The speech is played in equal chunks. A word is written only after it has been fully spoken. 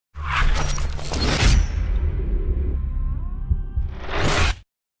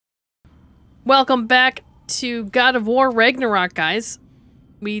Welcome back to God of War Ragnarok, guys.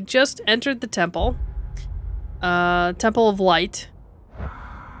 We just entered the temple. Temple of Light.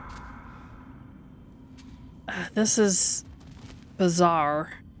 This is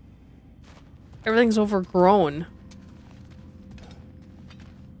bizarre. Everything's overgrown.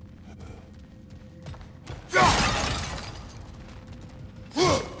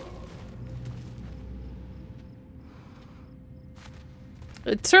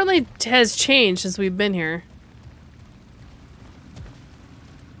 It certainly has changed since we've been here.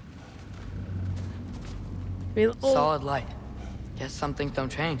 Solid light. Guess some things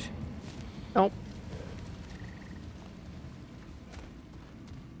don't change. Nope.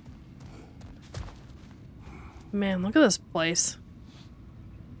 Man, look at this place.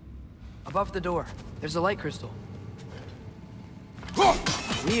 Above the door, there's a light crystal.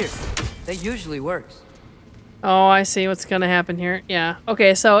 Weird. That usually works. Oh, I see what's gonna happen here. Yeah.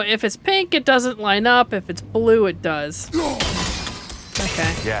 Okay, so if it's pink, it doesn't line up. If it's blue, it does.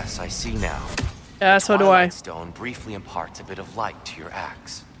 Okay. Yes, I see now. Yeah, so do I. Stone briefly imparts a bit of light to your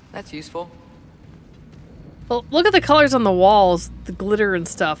axe. That's useful. Well, look at the colors on the walls, the glitter and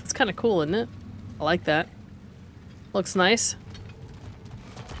stuff. It's kind of cool, isn't it? I like that. Looks nice.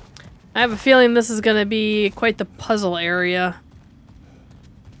 I have a feeling this is gonna be quite the puzzle area.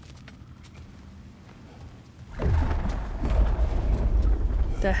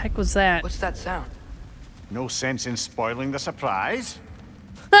 The heck was that? What's that sound? No sense in spoiling the surprise.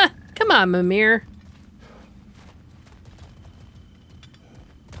 Come on, Mimir.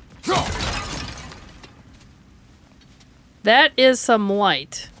 That is some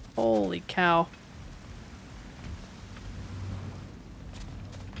light. Holy cow.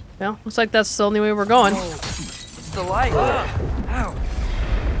 Well, looks like that's the only way we're going. Whoa. It's the light. Ow.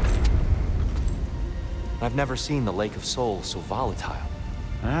 I've never seen the Lake of Souls so volatile.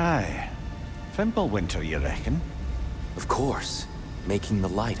 Aye. Fimbulwinter, you reckon? Of course, making the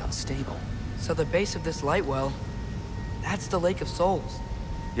light unstable. So the base of this light well, that's the Lake of Souls.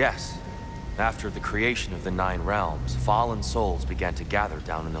 Yes. After the creation of the 9 realms, fallen souls began to gather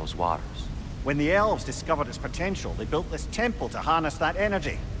down in those waters. When the Elves discovered its potential, they built this temple to harness that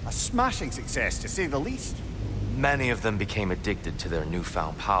energy. A smashing success, to say the least. Many of them became addicted to their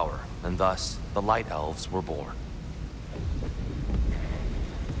newfound power, and thus, the Light Elves were born.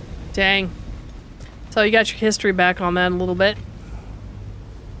 Dang. So you got your history back on that a little bit.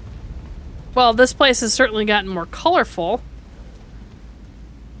 Well, this place has certainly gotten more colorful.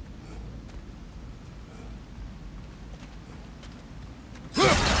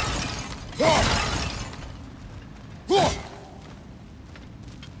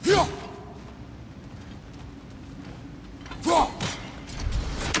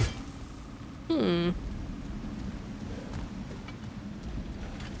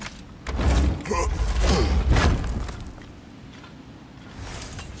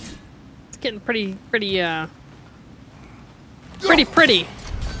 Getting pretty. I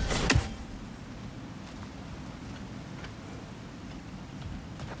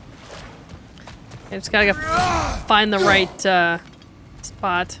just gotta find the right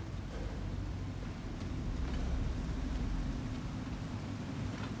spot.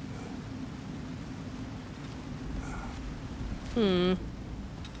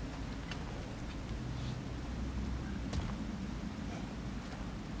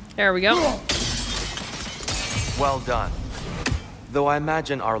 There we go. Well done. Though I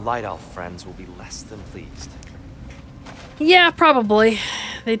imagine our Light Elf friends will be less than pleased. Yeah, probably.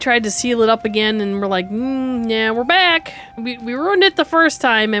 They tried to seal it up again and we're like, yeah, we're back. We ruined it the first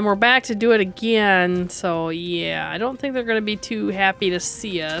time and we're back to do it again. So yeah, I don't think they're gonna be too happy to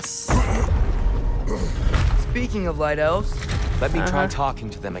see us. Speaking of light elves, let me try talking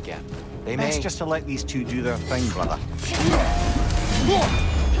to them again. They may... Best just to let these two do their thing, brother.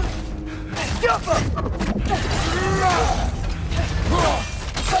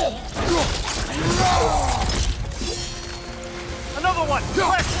 Another one!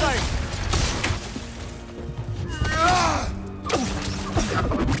 Left side!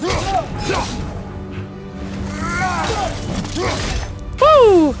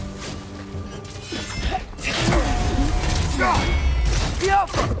 Woo!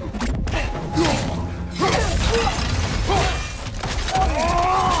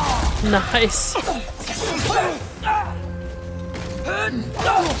 Nice.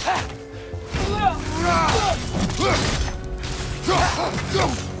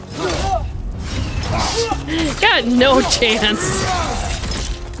 Got no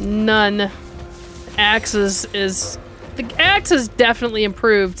chance. None. The axe is definitely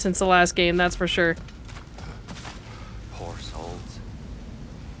improved since the last game, that's for sure. Poor souls.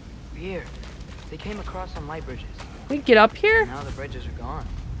 Weird. They came across on light bridges. We get up here? Now the bridges are gone.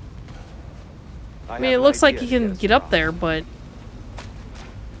 I mean, it looks like you can get up there, but...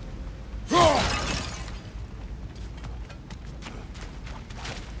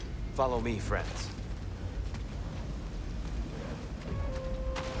 Follow me, friends.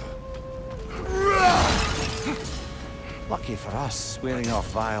 Lucky for us, swearing off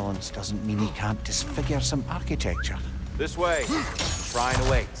violence doesn't mean he can't disfigure some architecture. This way. Shrine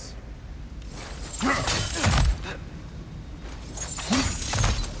awaits.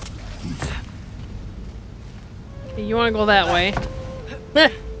 Okay, you want to go that way.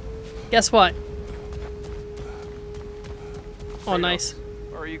 Guess what? Oh, nice.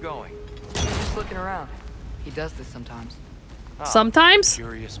 Where are you going? He's just looking around. He does this sometimes. Ah, Sometimes?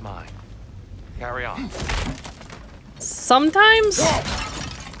 Curious mind. Carry on. Sometimes?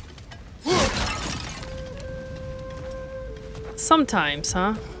 Sometimes,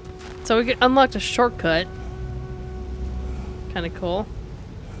 huh? So we unlocked a shortcut. Kind of cool.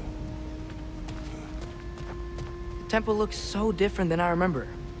 The temple looks so different than I remember.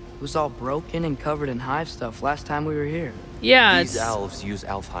 It was all broken and covered in hive stuff last time we were here. Yeah, These it's... elves use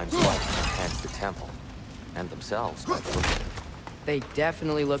Alfheim's light to enhance the temple. And themselves by the look of it. They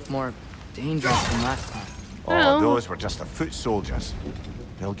definitely look more dangerous than last time. Well. Oh, those were just the foot soldiers.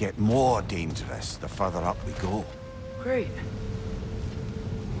 They'll get more dangerous the further up we go. Great.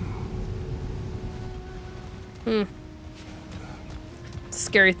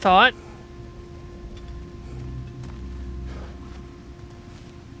 Scary thought.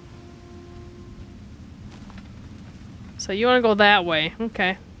 So you want to go that way.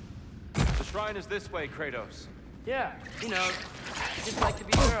 Okay. The shrine is this way, Kratos. Yeah, you know, just like to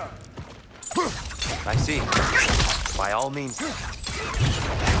be a girl. I see. By all means.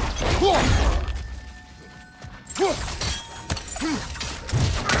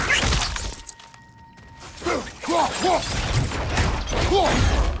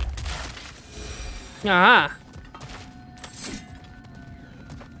 Ah.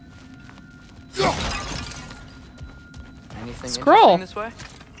 Anything Scroll. interesting this way?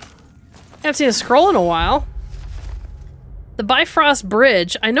 Haven't seen a scroll in a while. The Bifrost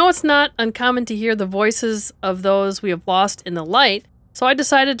Bridge. I know it's not uncommon to hear the voices of those we have lost in the light, so I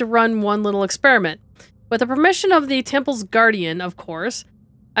decided to run one little experiment. With the permission of the temple's guardian, of course,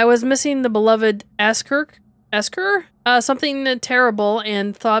 I was missing the beloved Esker, something terrible,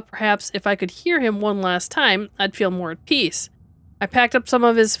 and thought perhaps if I could hear him one last time, I'd feel more at peace. I packed up some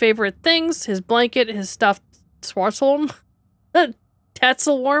of his favorite things, his blanket, his stuffed Schwarzholm,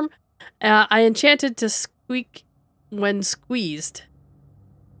 Tetzelworm. I enchanted to squeak when squeezed.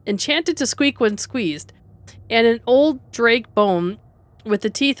 Enchanted to squeak when squeezed. And an old drake bone with the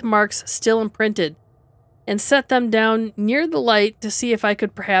teeth marks still imprinted, and set them down near the light to see if I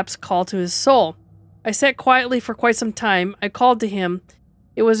could perhaps call to his soul. I sat quietly for quite some time. I called to him.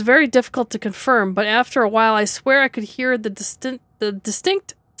 It was very difficult to confirm, but after a while I swear I could hear the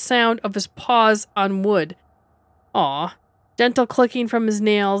distinct sound of his paws on wood. Aw. Gentle clicking from his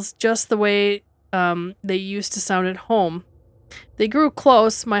nails, just the way they used to sound at home. They grew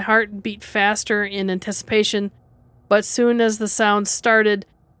close. My heart beat faster in anticipation, but soon as the sound started,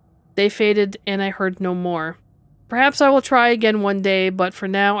 they faded and I heard no more. Perhaps I will try again one day, but for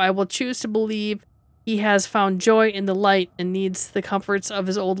now I will choose to believe he has found joy in the light and needs the comforts of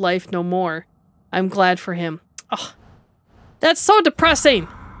his old life no more. I'm glad for him. Oh, that's so depressing!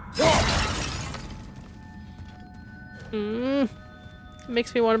 It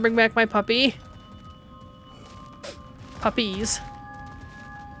makes me want to bring back my puppy. Puppies.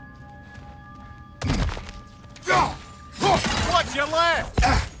 Watch your left!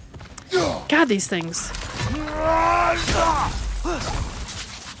 God, these things.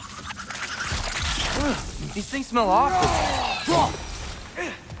 These things smell awful.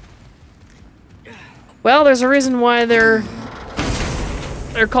 Well, there's a reason why they're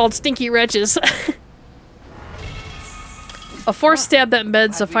called stinky wretches. A force stab that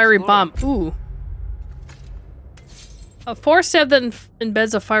embeds a fiery bomb. Ooh. A force stab that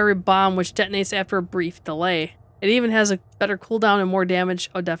embeds a fiery bomb which detonates after a brief delay. It even has a better cooldown and more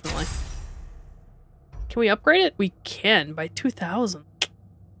damage. Oh, definitely. Can we upgrade it? We can by 2,000.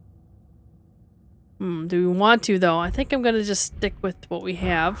 Do we want to, though? I think I'm going to just stick with what we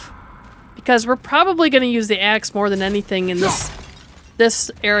have. Because we're probably going to use the axe more than anything in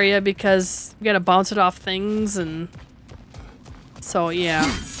this area because we got to bounce it off things and... So, yeah.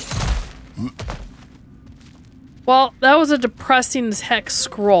 Well, that was a depressing as heck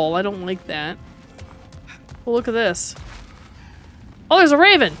scroll. I don't like that. Well, look at this. Oh, there's a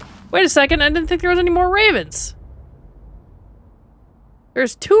raven! Wait a second, I didn't think there was any more ravens.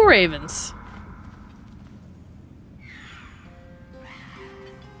 There's 2 ravens.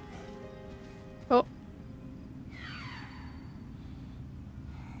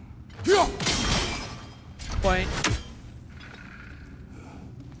 Quite.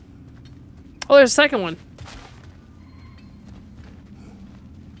 Oh, there's a second one.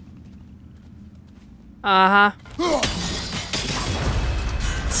 Uh-huh.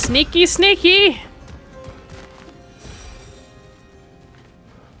 Sneaky, sneaky!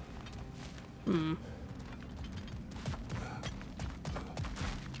 Hmm.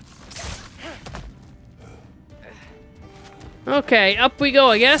 Okay, up we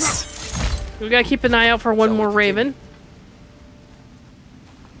go, I guess. We gotta keep an eye out for one more raven.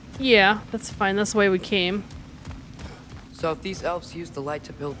 Yeah, that's fine. That's the way we came. So if these elves use the light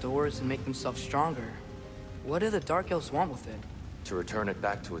to build doors and make themselves stronger, what do the dark elves want with it? To return it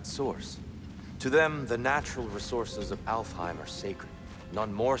back to its source. To them, the natural resources of Alfheim are sacred,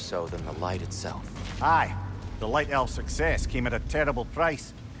 none more so than the light itself. Aye, the Light Elf success came at a terrible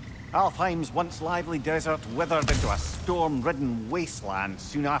price. Alfheim's once lively desert withered into a storm-ridden wasteland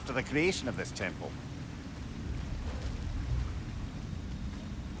soon after the creation of this temple.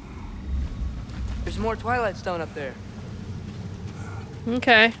 There's more Twilight Stone up there.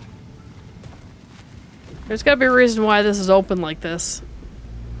 Okay. There's gotta be a reason why this is open like this.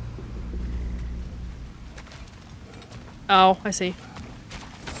 Oh, I see.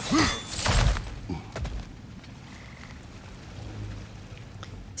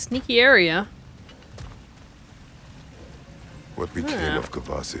 Sneaky area. What became of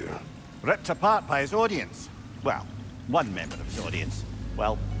Kvasir? Ripped apart by his audience. Well, one member of his audience.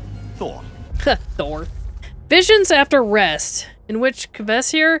 Well, Thor. Thor. Visions After Rest, in which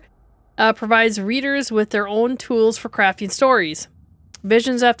Kvasir provides readers with their own tools for crafting stories.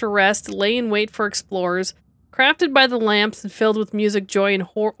 Visions After Rest lay in wait for explorers, crafted by the lamps and filled with music, joy, and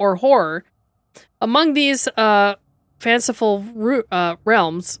or horror. Among these fanciful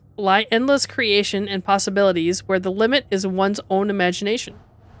realms lie endless creation and possibilities where the limit is one's own imagination.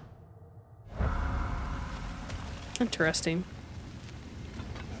 Interesting.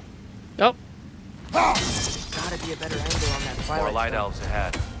 Oh. Gotta be a better angle on that Twilight More light Stone. elves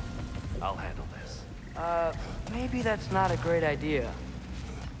ahead. I'll handle this. Maybe that's not a great idea.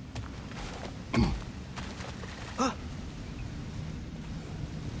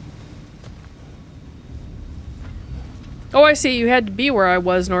 Oh, I see. You had to be where I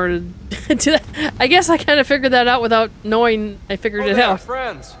was in order to do that. I guess I kind of figured that out without knowing I figured it out.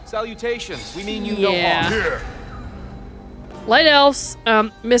 Friends, salutations. We mean you Yeah. no harm. Here. Light elves,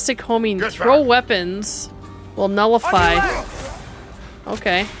 mystic homing, throw weapons will nullify.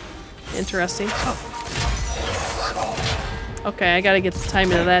 Okay. Interesting. Okay, I gotta get the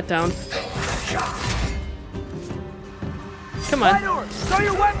timing of that down. Come on. Throw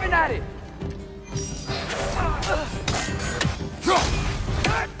your weapon at it!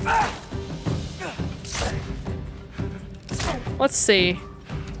 Let's see.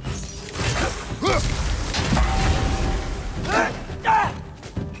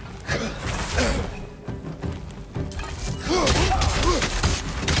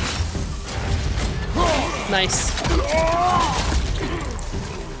 Nice.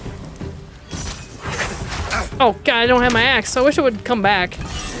 Oh god, I don't have my axe. I wish it would come back.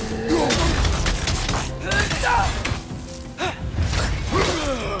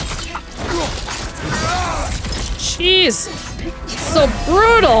 Jeez. So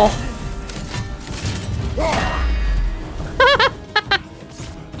brutal.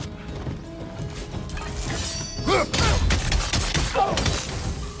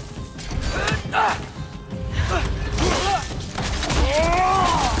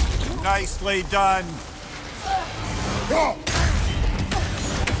 Nicely done.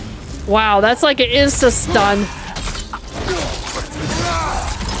 Wow, that's like an insta-stun.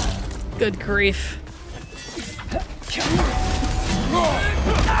 Good grief.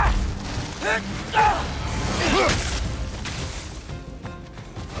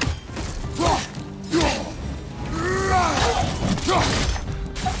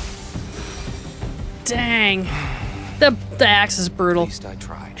 Dang. The axe is brutal. At least I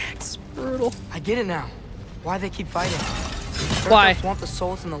tried. Axe is brutal. I get it now. Why they keep fighting. Why? Elves want the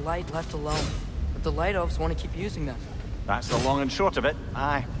souls and the light left alone, but the light elves want to keep using them. That's the long and short of it.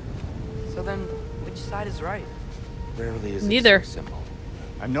 Aye. So then, which side is right? Rarely is Neither. it so simple.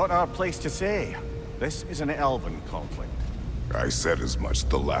 And not our place to say. This is an elven conflict. I said as much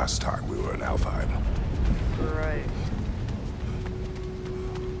the last time we were in Alfheim. Right.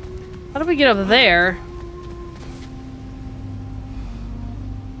 How do we get up there?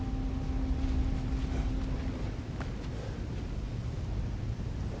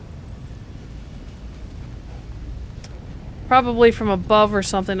 Probably from above or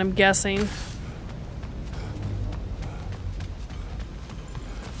something, I'm guessing.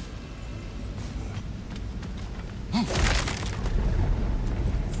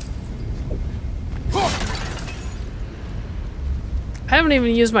 haven't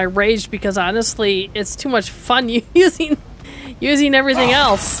even used my rage because honestly, it's too much fun using everything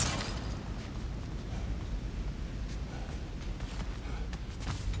else.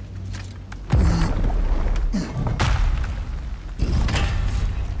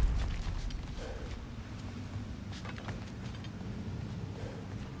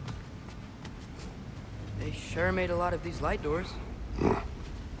 They sure made a lot of these light doors.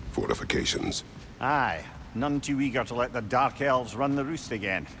 Fortifications. Aye, none too eager to let the Dark Elves run the roost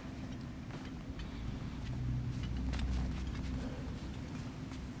again.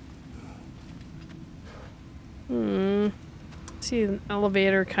 See an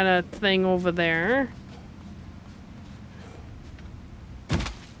elevator kind of thing over there.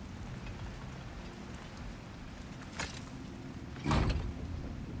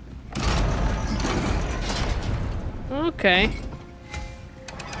 Okay.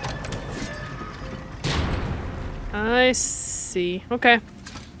 I see. Okay.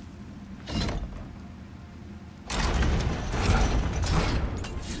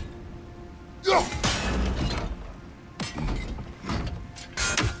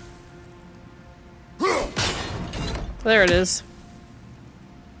 There it is.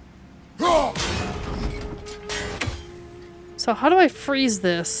 So how do I freeze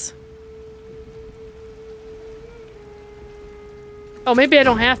this? Oh, maybe I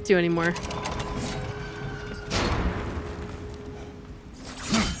don't have to anymore.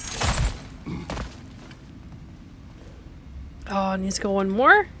 Oh, it needs to go one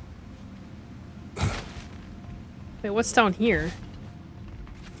more? Wait, what's down here?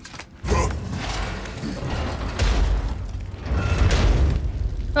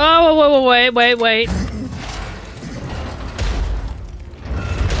 Oh, wait.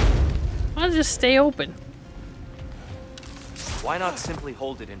 I'll just stay open. Why not simply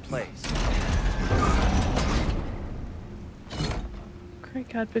hold it in place? Great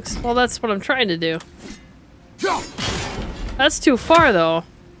God, well, that's what I'm trying to do. That's too far, though.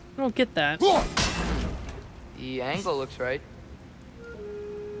 I don't get that. The angle looks right.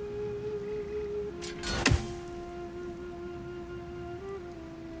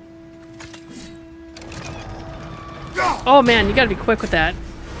 Oh man, you gotta be quick with that.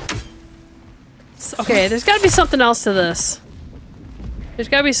 Okay, there's gotta be something else to this. There's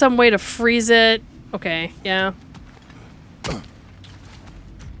gotta be some way to freeze it. Okay, yeah.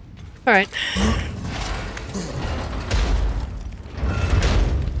 Alright.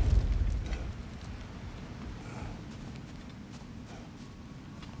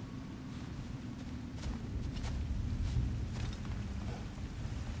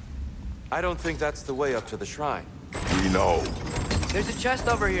 I don't think that's the way up to the shrine. We know. There's a chest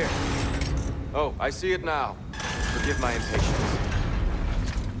over here. Oh, I see it now. Forgive my impatience.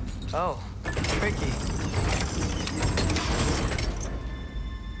 Oh, tricky.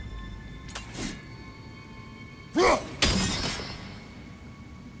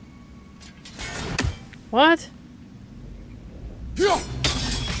 What?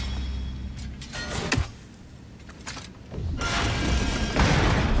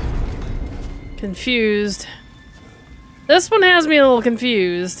 Confused. This one has me a little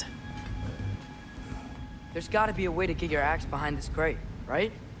confused. There's gotta be a way to get your axe behind this crate,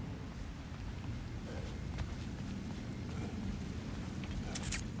 right?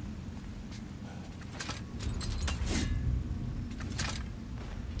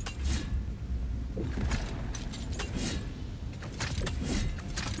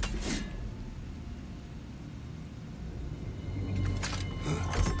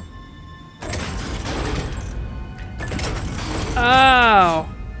 Oh.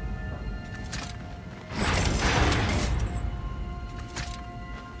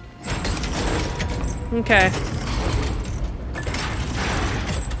 Okay.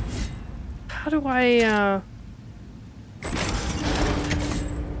 How do I,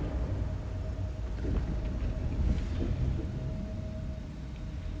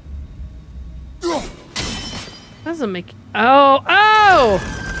 doesn't make... Oh!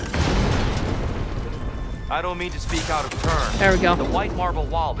 Oh! I don't mean to speak out of turn. There we go. The white marble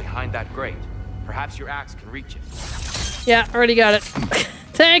wall behind that grate. Perhaps your axe can reach it. Yeah, already got it.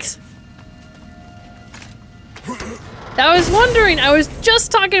 Thanks! I was wondering, I was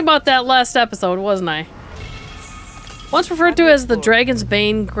just talking about that last episode, wasn't I? Once referred to as the Dragon's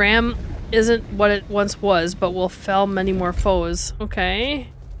Bane, Graham isn't what it once was, but will fell many more foes. Okay.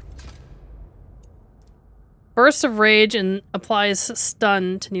 Burst of Rage and applies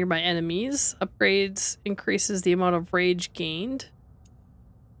stun to nearby enemies. Upgrades increases the amount of rage gained.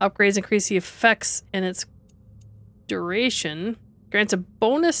 Upgrades increase the effects and its duration. Grants a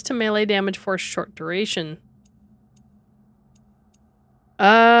bonus to melee damage for a short duration. Boy,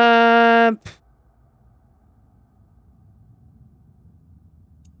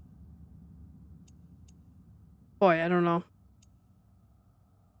 I don't know.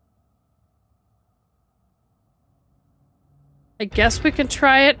 I guess we can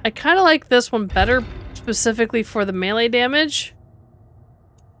try it. I kind of like this one better, specifically for the melee damage.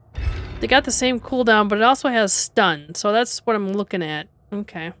 They got the same cooldown, but it also has stun, so that's what I'm looking at.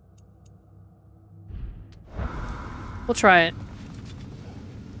 Okay. We'll try it.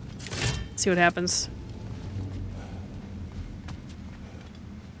 See what happens.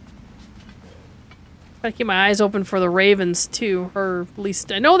 Gotta keep my eyes open for the ravens, too. Or at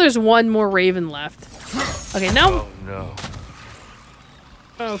least I know there's one more raven left. Okay, now... Oh, no.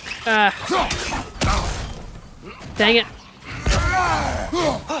 Oh, dang it.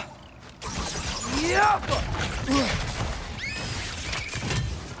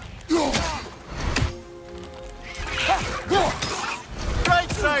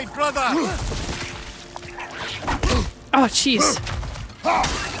 Right side, brother! Oh, jeez.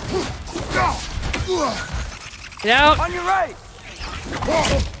 Get out. On your right!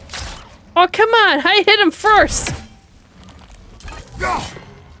 Oh, come on. I hit him first.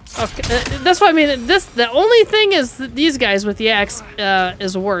 Okay, that's what I mean. The only thing is that these guys with the axe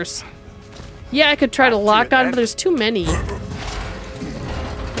is worse. Yeah, I could try to lock on, but there's too many.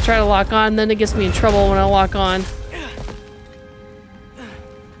 I try to lock on, then it gets me in trouble when I lock on.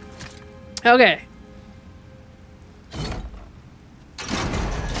 Okay.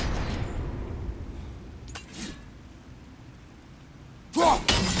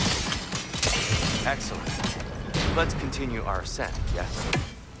 Excellent. Let's continue our ascent, yes?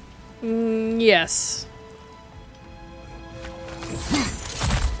 Yes.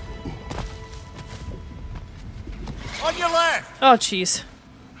 On your left! Oh, jeez.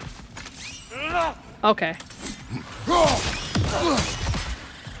 Okay.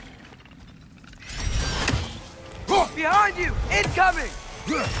 Behind you! Incoming!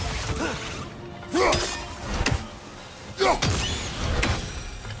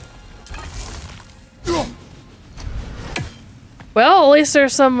 Well, at least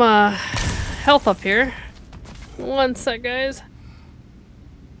there's some health up here. One sec, guys.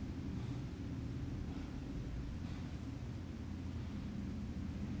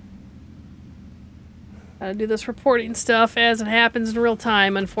 Gotta do this reporting stuff as it happens in real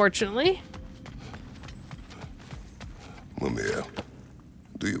time, unfortunately. Mimir,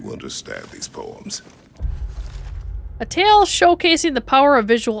 do you understand these poems? A tale showcasing the power of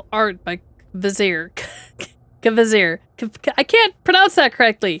visual art by Vizier. Kavazir. I can't pronounce that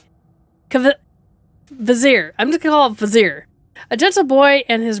correctly. Vizier. I'm just gonna call it Vizier. A gentle boy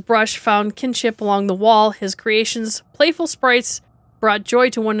and his brush found kinship along the wall. His creations, playful sprites, brought joy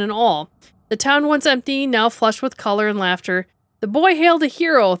to one and all. The town once empty, now flushed with color and laughter. The boy hailed a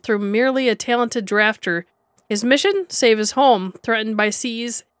hero through merely a talented drafter. His mission? Save his home, threatened by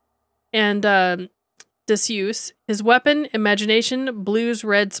seas and disuse. His weapon? Imagination, blues,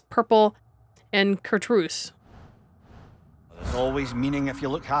 reds, purple, and chartreuse. There's always meaning if you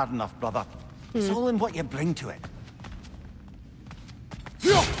look hard enough, brother. It's all in what you bring to it.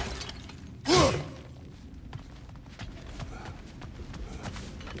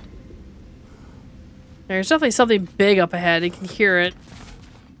 There's definitely something big up ahead. You can hear it.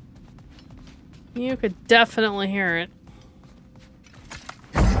 You could definitely hear it.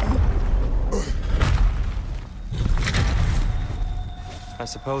 I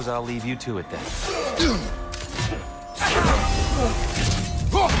suppose I'll leave you to it then.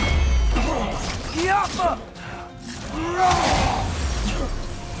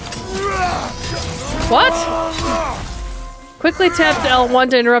 What? Quickly tap the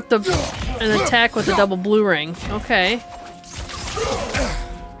L1 to interrupt an attack with a double blue ring. Okay.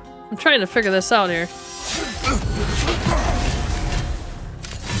 I'm trying to figure this out here.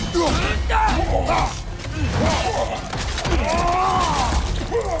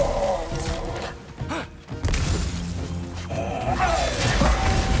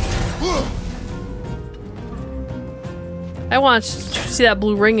 I want to see that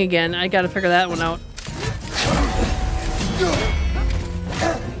blue ring again. I gotta figure that one out.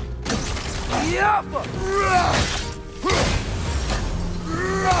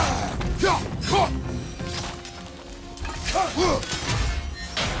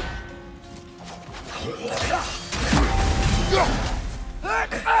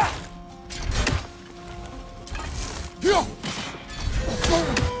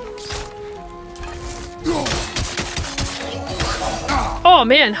 Oh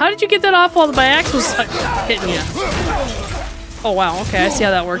man, how did you get that off while my axe was hitting you? Oh wow, okay, I see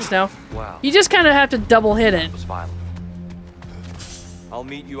how that works now. Wow. You just kind of have to double hit it. That was violent. I'll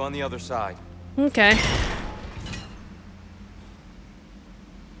meet you on the other side. Okay.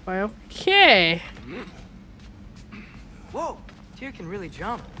 Okay. Whoa, Tyr can really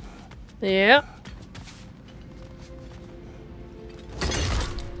jump. Yeah.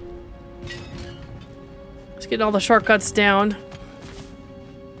 Let's get all the shortcuts down.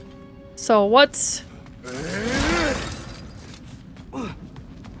 So what's...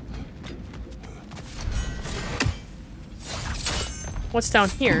 What's down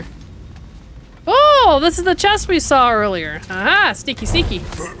here? Oh, this is the chest we saw earlier. Aha, sneaky, sneaky.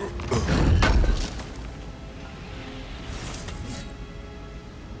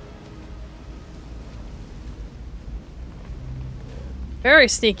 Very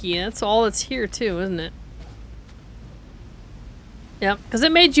sneaky. That's all that's here too, isn't it? Yep, because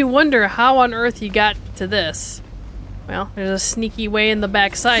it made you wonder how on earth you got to this. Well, there's a sneaky way in the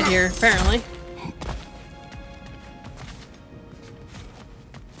backside here, apparently.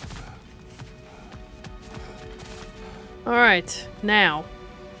 Alright, now.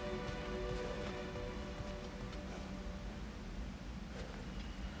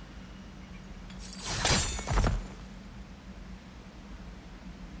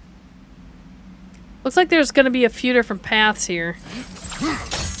 Looks like there's gonna be a few different paths here.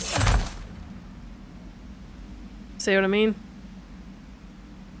 See what I mean?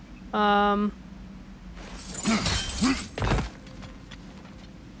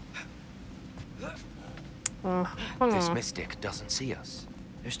 This mystic doesn't see us.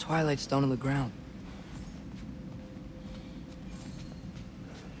 There's Twilight Stone on the ground.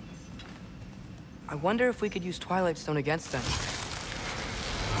 I wonder if we could use Twilight Stone against them.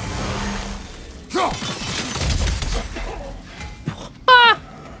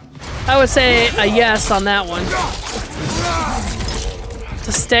 I would say a yes on that one.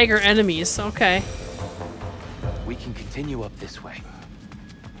 To stagger enemies, okay. We can continue up this way.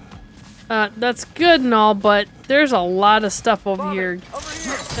 That's good and all, but there's a lot of stuff over here.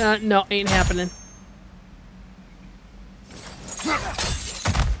 No, ain't happening.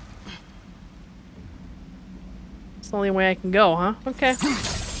 It's the only way I can go, huh? Okay.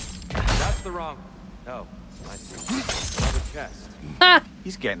 That's the wrong. No, I see. The chest. Ha!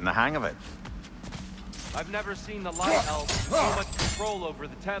 He's getting the hang of it. I've never seen the Light Elves with so much control over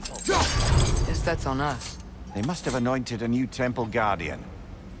the temple. Guess that's on us. They must have anointed a new temple guardian.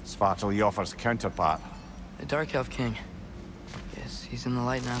 Svartalfjord's counterpart. The Dark Elf King. Guess he's in the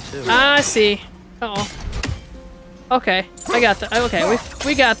light now too. I see. Uh-oh. Okay, I got that. Okay,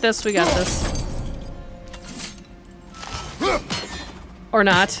 we got this. We got this. Or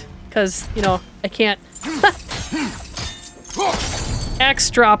not, because you know I can't. Axe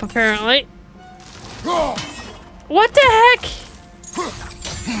drop apparently. What the heck?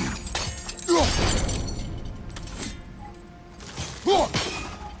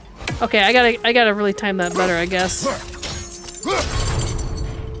 Okay, I gotta really time that better, I guess.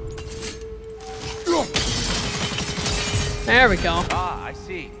 There we go. Ah, I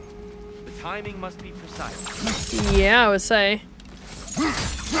see. The timing must be precise. Yeah, I would say.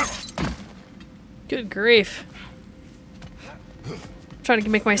 Good grief. I'm trying to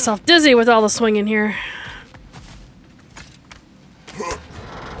make myself dizzy with all the swinging here.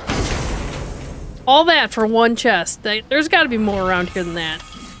 All that for one chest. There's got to be more around here than that.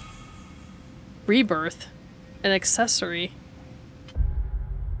 Rebirth. An accessory.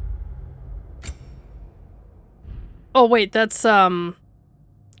 Oh wait, that's him.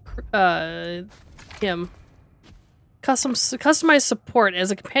 Customized support.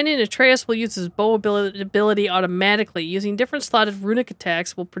 As a companion, Atreus will use his bow ability automatically. Using different slotted runic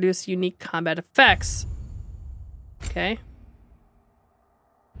attacks will produce unique combat effects. Okay.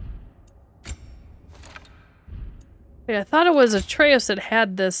 Yeah, I thought it was Atreus that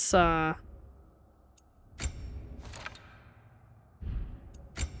had this,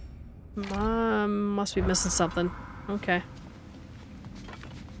 must be missing something. Okay.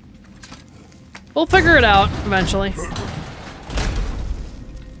 We'll figure it out eventually.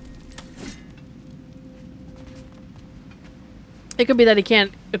 It could be that he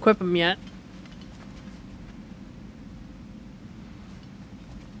can't equip him yet.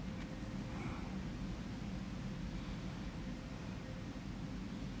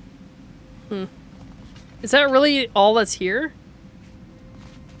 Is that really all that's here?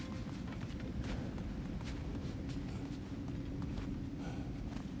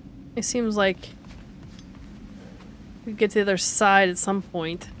 It seems like we get to the other side at some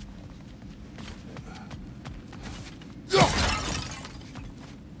point.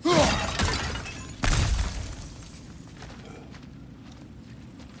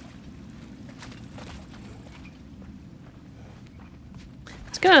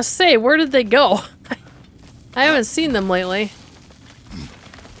 gonna say, where did they go? I haven't seen them lately.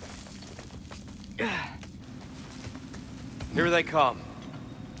 Here they come.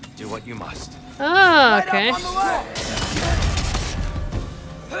 Do what you must. Ah, okay.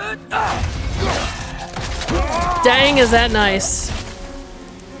 Dang, is that nice.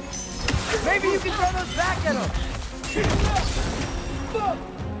 Maybe you can throw those back at him.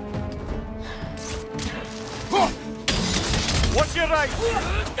 What's your right?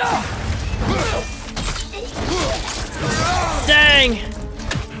 Dang.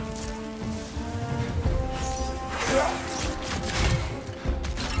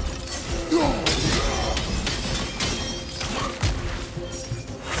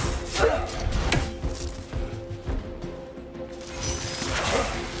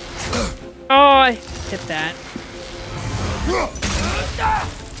 Oh, I hit that.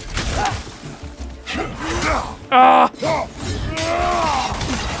 Oh.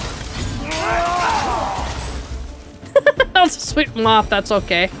 I'll just sweep them off, that's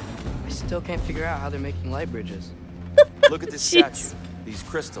okay. I still can't figure out how they're making light bridges. Look at this Jeez. statue. These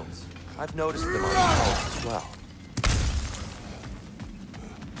crystals. I've noticed them on the walls as well.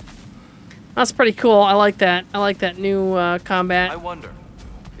 That's pretty cool. I like that. I like that new combat. I wonder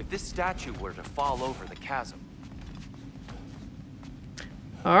if this statue were to fall over the chasm.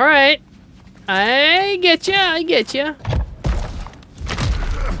 All right. I get you. I get you.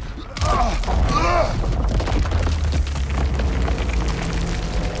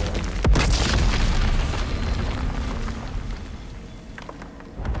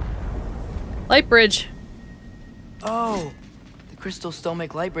 Light bridge. Oh, the crystals still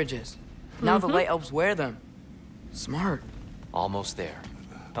make light bridges. Now the light elves wear them. Smart. Almost there.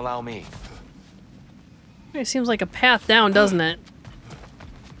 Allow me. It seems like a path down, doesn't it?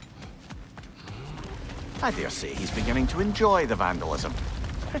 I dare say he's beginning to enjoy the vandalism.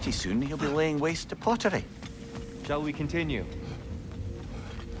 Pretty soon he'll be laying waste to pottery. Shall we continue?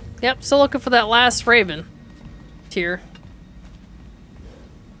 Yep, still looking for that last raven tier.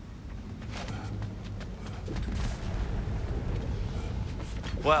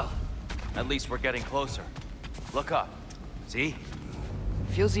 Well, at least we're getting closer. Look up. See?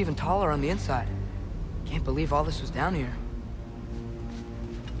 Feels even taller on the inside. Can't believe all this was down here.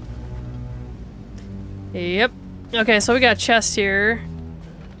 Yep. Okay, so we got a chest here.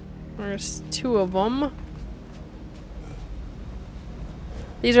 There's 2 of them.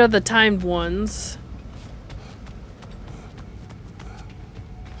 These are the timed ones.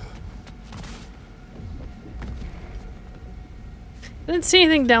 I didn't see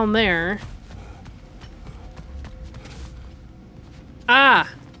anything down there. Ah!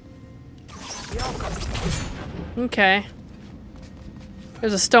 Okay.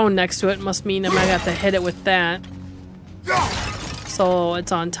 There's a stone next to it. Must mean I might have to hit it with that. So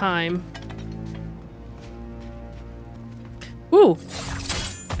it's on time. Ooh!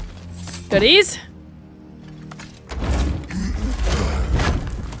 Goodies?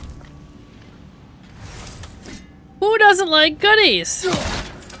 Who doesn't like goodies?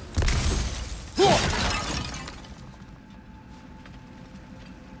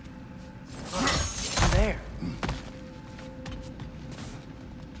 There.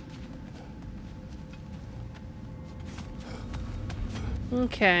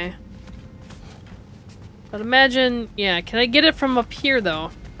 Okay. But imagine, yeah, can I get it from up here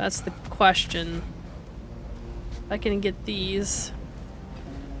though? That's the question. I can get these.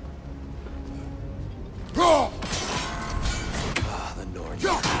 Ah, the Nords.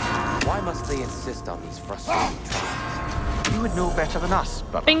 Why must they insist on these frustrating trials? You would know better than us,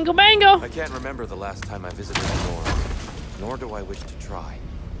 but Bingo bango! I can't remember the last time I visited the Nord, nor do I wish to try.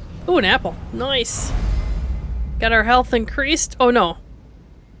 Ooh, an apple. Nice. Got our health increased. Oh no.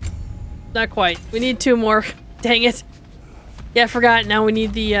 Not quite. We need 2 more. Dang it. Yeah, I forgot. Now we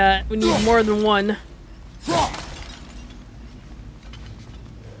need the, we need more than 1.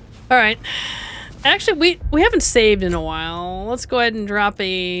 Alright. Actually, we haven't saved in a while. Let's go ahead and drop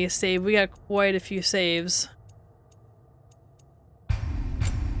a save. We got quite a few saves.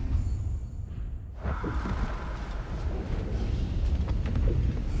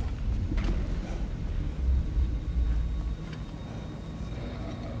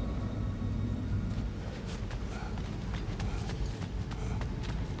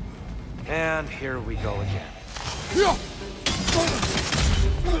 And here we go again.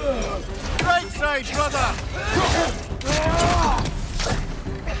 right side, brother!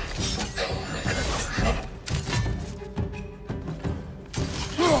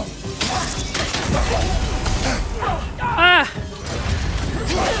 Ah!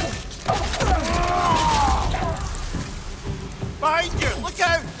 Behind you! Look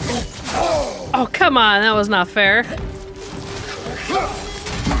out! Oh, come on. That was not fair.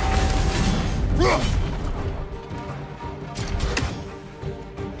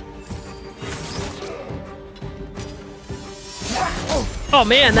 Oh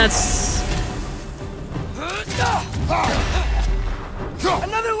man, that's...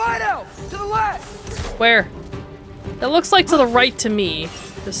 Another light elf! To the left! Where? That looks like to the right to me.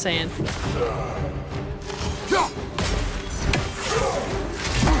 Just saying.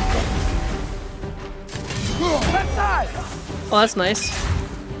 Left side! Oh, that's nice.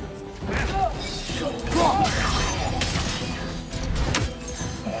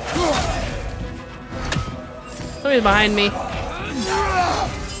 Somebody's behind me.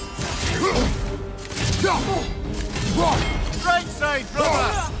 Right side,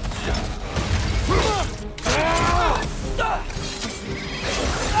 brother!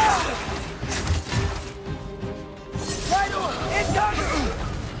 Right on! Incoming!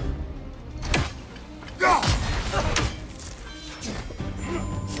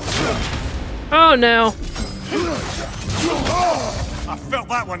 Oh no. I felt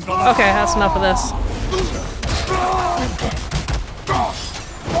that one, brother. Okay, that's enough of this.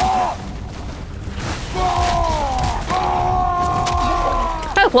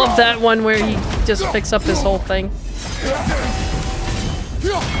 I love that one where he just picks up his whole thing.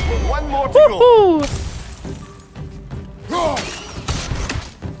 One more to go. Woohoo!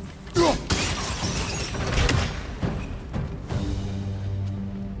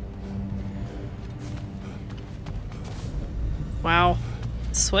 Wow.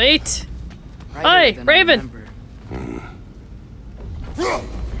 Sweet. Right Hey, Raven.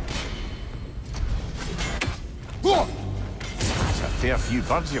 That's a fair few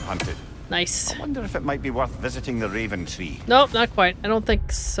birds you've hunted. Nice. I wonder if it might be worth visiting the Raven Tree. Nope, not quite. I don't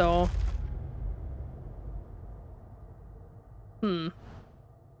think so. Hmm.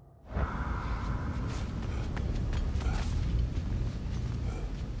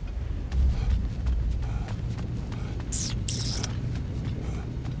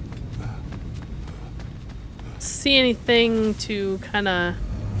 See anything to kind of...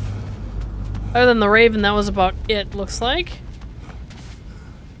 Other than the Raven, that was about it, looks like.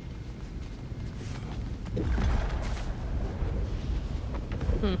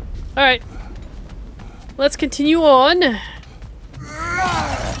 Alright. Let's continue on.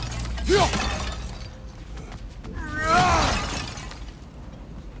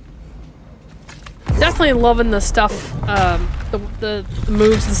 Definitely loving the stuff, the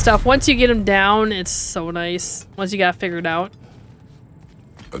moves and stuff. Once you get them down, it's so nice. Once you got it figured out.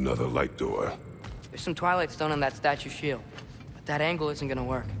 Another light door. There's some Twilight Stone on that statue shield, but that angle isn't gonna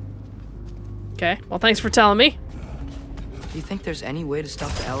work. Okay, well thanks for telling me. Do you think there's any way to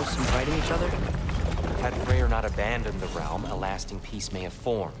stop the elves from fighting each other? Had Freyr not abandoned the realm, a lasting peace may have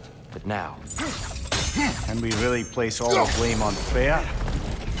formed. But now, Can we really place all the blame on Freyr?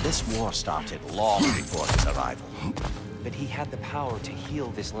 This war started long before his arrival. but he had the power to heal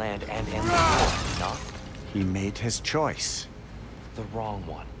this land and end the war, did he not? He made his choice. The wrong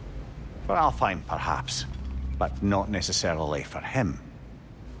one. For Alfheim, perhaps. But not necessarily for him.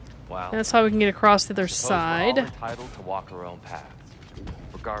 Well, That's how we can get across the other suppose we're all side. entitled to walk our own paths,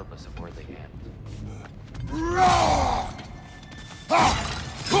 regardless of where they end.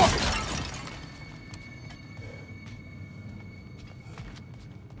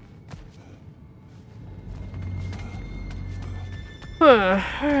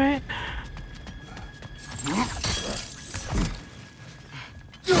 Alright.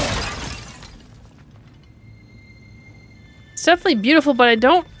 It's definitely beautiful, but I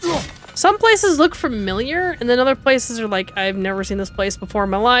don't... Some places look familiar, and then other places are like, I've never seen this place before in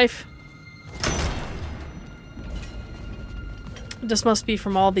my life. This must be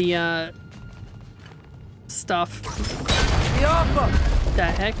from all the, stuff. The Alva! The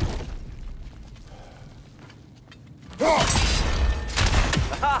heck?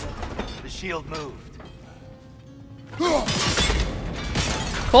 Aha! The shield moved.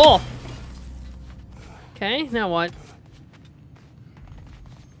 Cool. Okay, now what?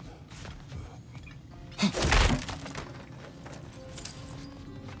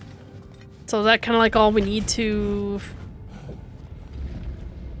 So is that kind of like all we need to...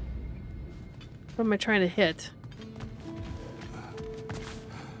 What am I trying to hit?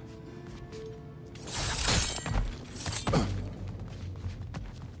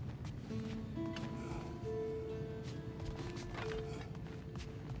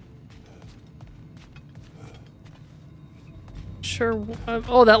 Sure.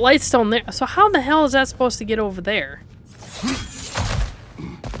 Oh, that light's still in there. So how the hell is that supposed to get over there?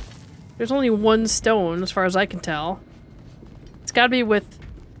 There's only one stone, as far as I can tell. It's It's gotta be with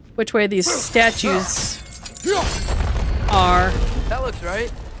which way these statues are. That looks right.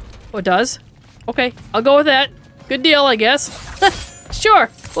 Oh, it does? Okay, I'll go with that. Good deal, I guess. Sure,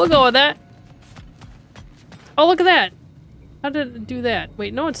 we'll go with that. Oh, look at that. How did it do that?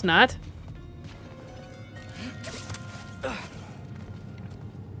 Wait, no, it's not.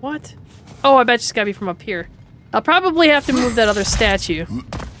 What? Oh, I bet it's gotta be from up here. I'll probably have to move that other statue.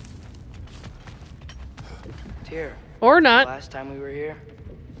 Here. Or not. Last time we were here.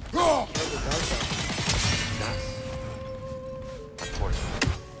 That's unfortunate.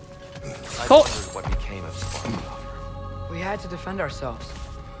 I Cool. wondered what became of Sparkle. We had to defend ourselves.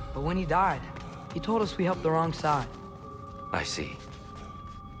 But when he died, he told us we helped the wrong side. I see.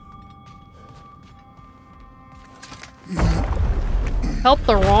 Help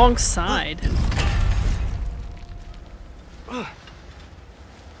the wrong side.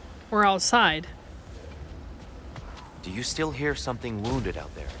 We're outside. Do you still hear something wounded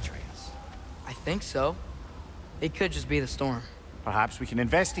out there, Atreus? I think so. It could just be the storm. Perhaps we can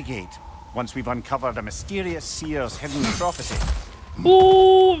investigate once we've uncovered a mysterious seer's hidden prophecy.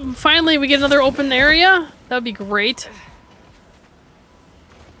 Ooh, finally we get another open area. That'd be great.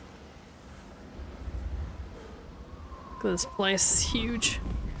 Look at this place, it's huge.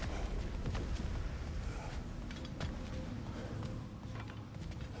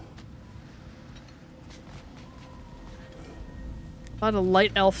 A lot of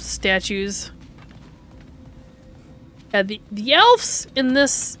light elf statues. Yeah, the elves in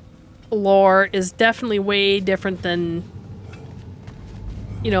this lore is definitely way different than,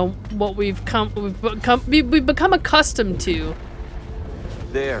 you know, what we've become accustomed to.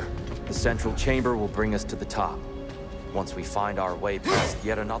 There, the central chamber will bring us to the top. Once we find our way past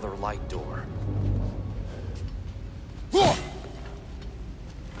yet another light door.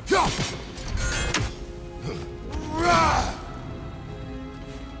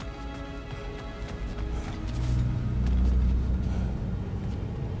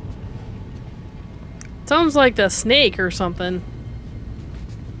 Sounds like the snake or something.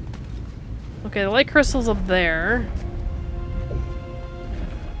 Okay, the light crystal's up there.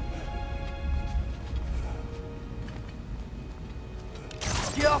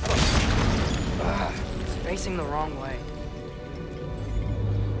 It's facing the wrong way.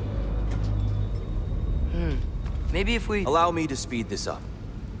 Maybe if we... Allow me to speed this up.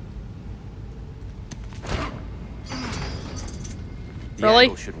 The Really?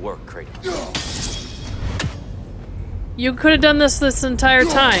 angle should work, Kratos. You could have done this entire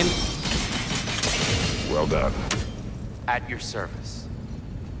time. Well done. At your service.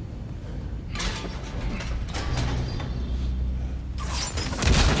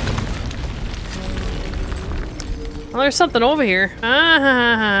 Oh, there's something over here.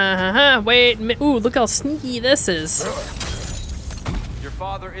 Wait. Ooh, look how sneaky this is. Your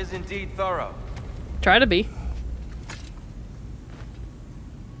father is indeed thorough. Try to be.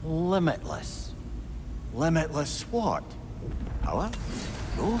 Limitless. Limitless what? Power?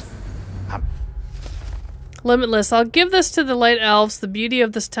 Growth? Limitless. I'll give this to the Light Elves. The beauty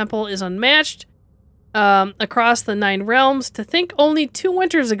of this temple is unmatched. Across the 9 realms. To think only 2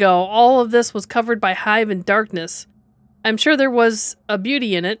 winters ago, all of this was covered by hive and darkness. I'm sure there was a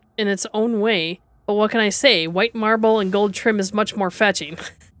beauty in it, in its own way. But what can I say? White marble and gold trim is much more fetching.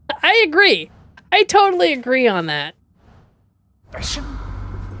 I agree. I totally agree on that.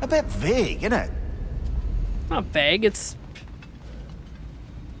 A bit vague, isn't it? Not vague. That's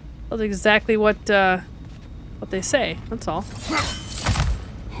exactly what they say. That's all.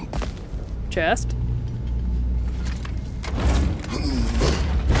 Chest.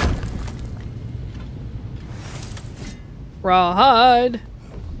 Rawhide.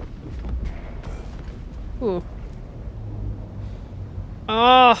 Ooh.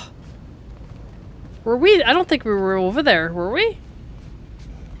 Oh. Were we? I don't think we were over there. Were we?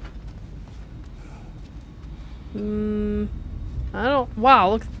 I don't.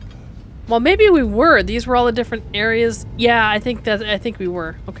 Wow. Look. Well, maybe we were. These were all the different areas. Yeah, I think we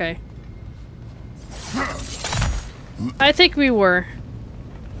were. Okay. I think we were.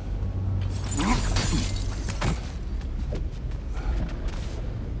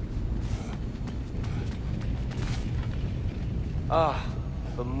 Ah,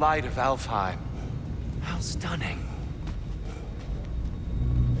 the light of Alfheim. How stunning.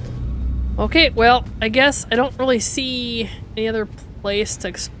 Okay, well, I guess I don't really see any other place to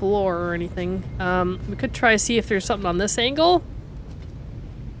explore or anything. We could try to see if there's something on this angle.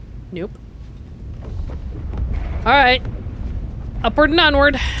 Nope. Alright. Upward and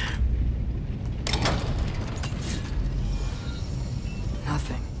onward.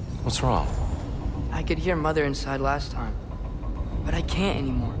 Nothing. What's wrong? I could hear Mother inside last time. but I can't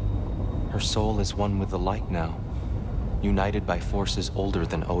anymore. Her soul is one with the light now, united by forces older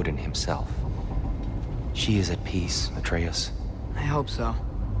than Odin himself. She is at peace, Atreus. I hope so.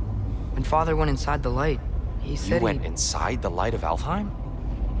 When Father went inside the light, he said You went inside the light of Alfheim?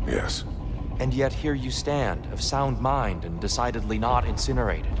 Yes. And yet here you stand, of sound mind and decidedly not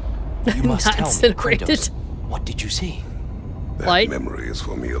incinerated. You must Not tell incinerated. me, Kratos, what did you see? That Light? memory is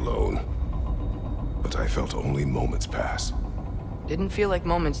for me alone. But I felt only moments pass. Didn't feel like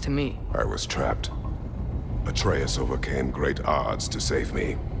moments to me. I was trapped. Atreus overcame great odds to save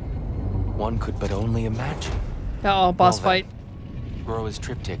me. One could but only imagine. Uh-oh, boss Well, fight. then, Groa's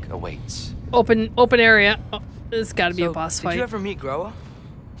triptych awaits. Open area. Oh, there's got to be a boss did fight. you ever meet Groa?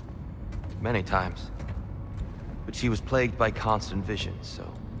 Many times. But she was plagued by constant visions, so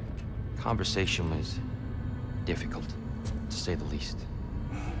conversation was difficult, to say the least.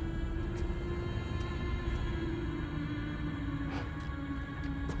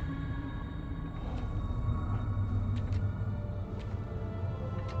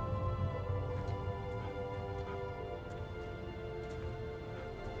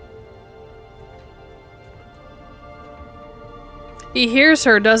 He hears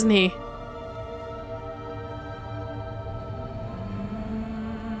her, doesn't he?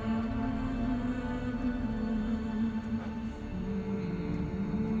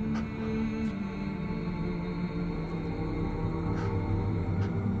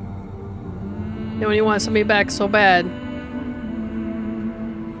 And when you want somebody back so bad,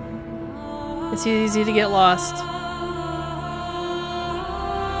 it's easy to get lost.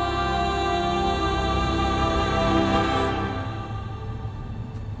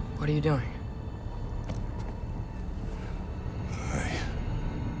 What are you doing? I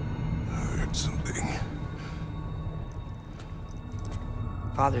heard something.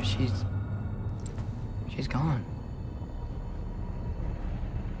 Father, she's gone.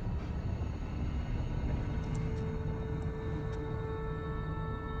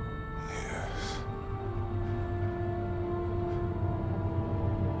 Yes.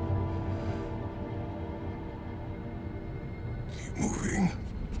 Keep moving.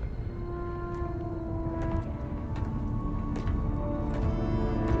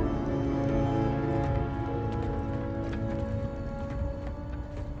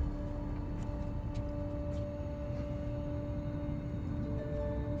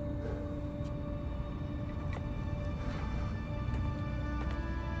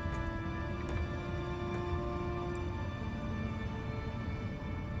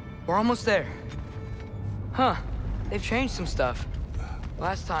 We're almost there. Huh. They've changed some stuff.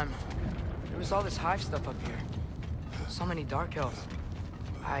 Last time, there was all this hive stuff up here. So many dark elves.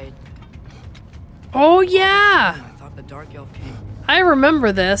 Oh yeah! I thought the dark elf king. I remember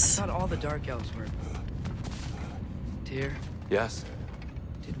I this. thought all the dark elves were. Tyr, Yes?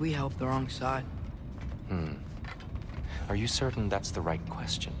 did we help the wrong side? Are you certain that's the right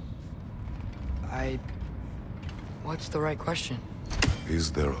question? What's the right question?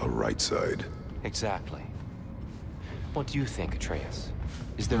 Is there a right side? Exactly. What do you think, Atreus?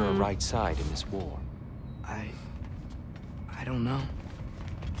 Is there a right side in this war? I don't know.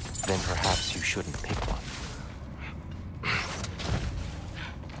 Then perhaps you shouldn't pick one.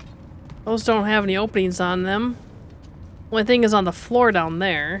 Those don't have any openings on them. Only thing is on the floor down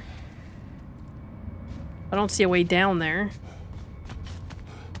there. I don't see a way down there.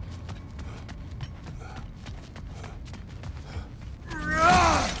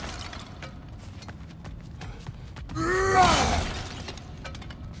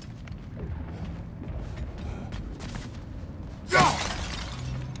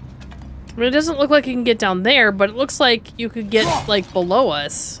 I mean, it doesn't look like you can get down there, but it looks like you could get, like, below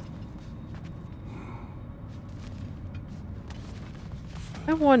us.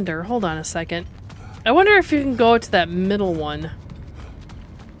 I wonder, hold on a second. I wonder if you can go to that middle one.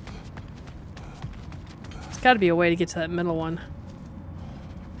 There's gotta be a way to get to that middle one.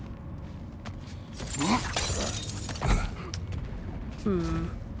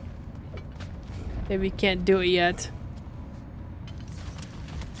 Maybe you can't do it yet.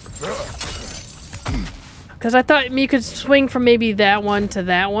 Because I thought you could swing from maybe that one to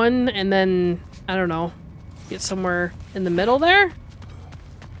that one, and then, I don't know, get somewhere in the middle there?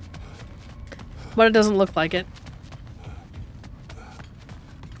 But it doesn't look like it.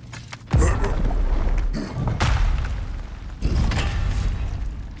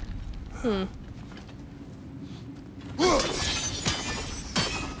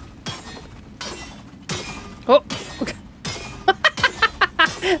 Oh, okay.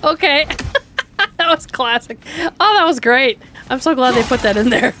 Okay. That was classic. Oh, that was great. I'm so glad they put that in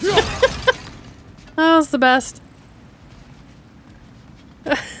there. That was the best.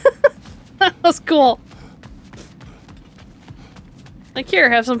 That was cool. Like, here,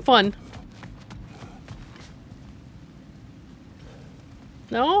 have some fun.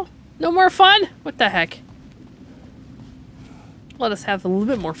 No? No more fun? What the heck? Let us have a little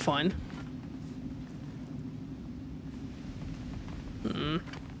bit more fun.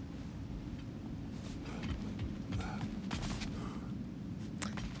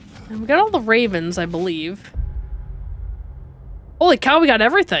 And we got all the ravens, I believe. Holy cow, we got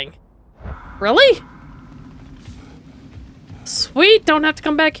everything. Really? Sweet, don't have to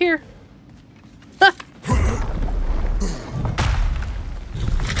come back here.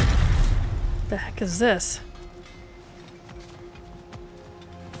 The heck is this?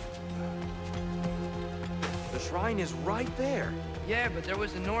 The shrine is right there. Yeah, but there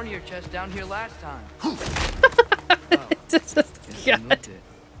was a Nornir chest down here last time. God.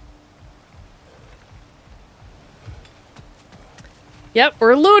 Yep,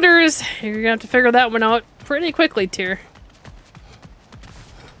 we're looters. You're gonna have to figure that one out pretty quickly, Tyr.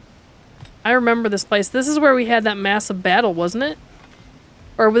 I remember this place. This is where we had that massive battle, wasn't it?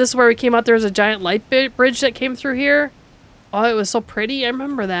 Or this is where we came out. There was a giant light bridge that came through here. Oh, it was so pretty. I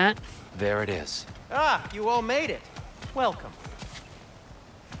remember that. There it is. Ah, you all made it. Welcome.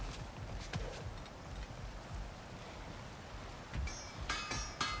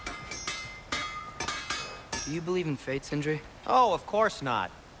 Do you believe in fate, Sindri? Oh, of course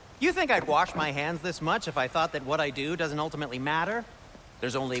not. You think I'd wash my hands this much if I thought that what I do doesn't ultimately matter?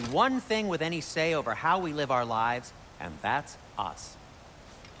 There's only one thing with any say over how we live our lives, and that's us.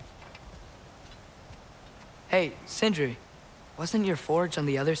 Hey, Sindri, wasn't your forge on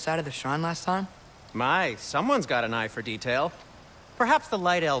the other side of the shrine last time? My, someone's got an eye for detail. Perhaps the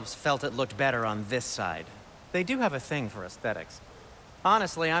Light Elves felt it looked better on this side. They do have a thing for aesthetics.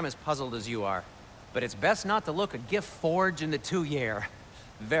 Honestly, I'm as puzzled as you are. But it's best not to look a gift forge in the 2-year.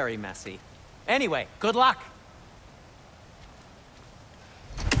 Very messy. Anyway, good luck!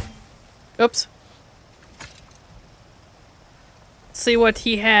 Oops. Let's see what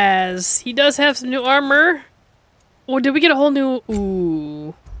he has. He does have some new armor. Oh, did we get a whole new...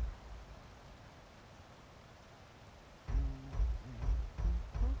 Ooh.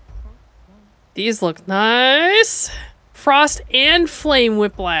 These look nice. Frost and Flame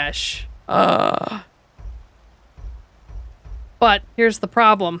Whiplash. But here's the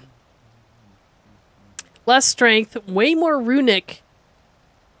problem. Less strength, way more runic.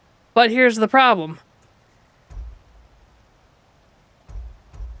 But here's the problem.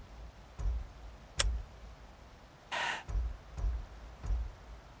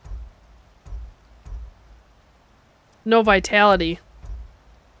 No vitality.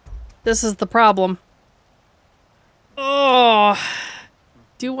 This is the problem. Oh,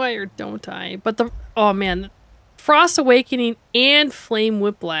 do I or don't I? But the, oh man, Frost Awakening and Flame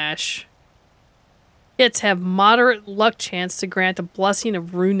Whiplash hits have moderate luck chance to grant a blessing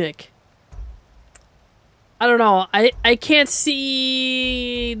of runic. I don't know. I can't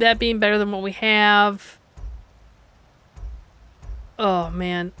see that being better than what we have. Oh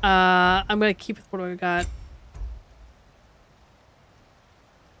man, I'm gonna keep with what we got.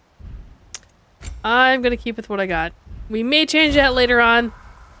 I'm gonna keep with what I got. We may change that later on,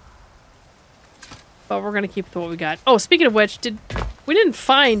 but we're gonna keep with what we got. Oh, speaking of which, we didn't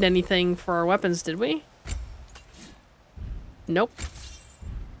find anything for our weapons, did we? Nope.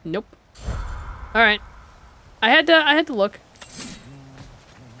 Nope. All right. I had to look.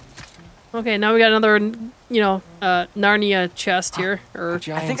 Okay, now we got another, you know, Narnia chest here, or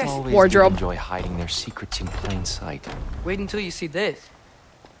Giants always wardrobe. enjoy hiding their secrets in plain sight. Wait until you see this.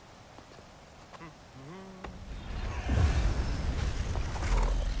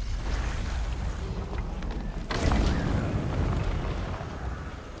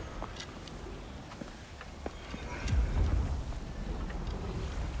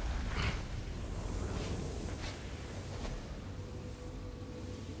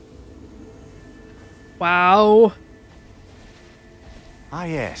 Wow. Ah,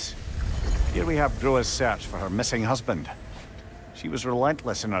 yes. Here we have Groa's search for her missing husband. She was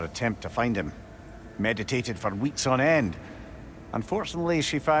relentless in her attempt to find him. Meditated for weeks on end. Unfortunately,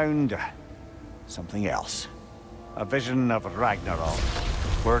 she found something else. A vision of Ragnarok.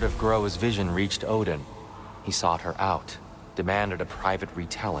 Word of Groa's vision reached Odin. He sought her out, demanded a private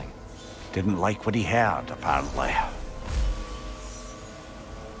retelling. Didn't like what he heard, apparently.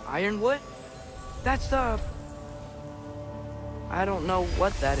 Ironwood? That's the... I don't know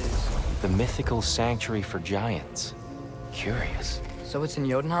what that is. The mythical sanctuary for giants. Curious. So it's in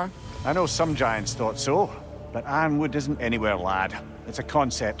Jotunheim? I know some giants thought so, but Ironwood isn't anywhere, lad. It's a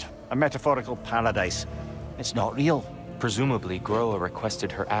concept, a metaphorical paradise. It's not real. Presumably, Groa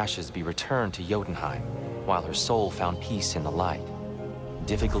requested her ashes be returned to Jotunheim, while her soul found peace in the light.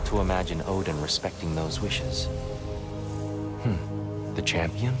 Difficult to imagine Odin respecting those wishes. The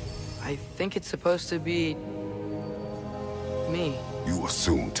champion? I think it's supposed to be... me. You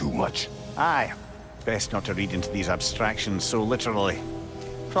assume too much. Aye. Best not to read into these abstractions so literally.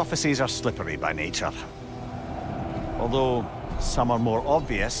 Prophecies are slippery by nature. Although, some are more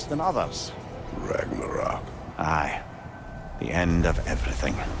obvious than others. Ragnarok. Aye. The end of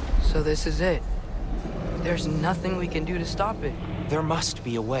everything. So this is it. There's nothing we can do to stop it. There must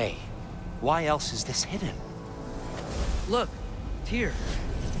be a way. Why else is this hidden? Look, Tyr.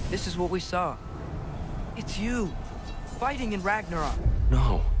 This is what we saw. It's you, fighting in Ragnarok.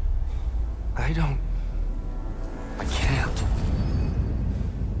 No. I can't.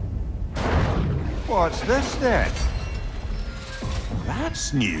 What's this then?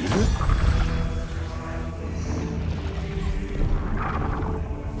 That's new.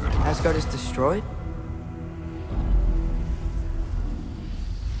 Asgard is destroyed?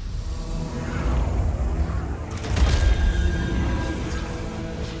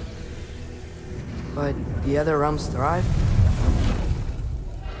 But the other realms thrive?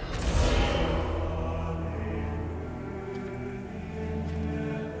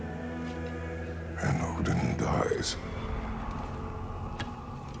 And Odin dies.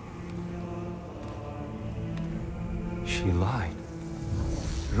 She lied.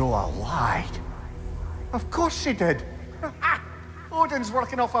 Groa lied. Of course she did. Odin's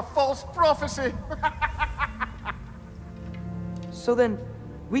working off a false prophecy. So then,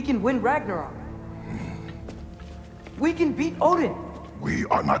 we can win Ragnarok. We can beat Odin. We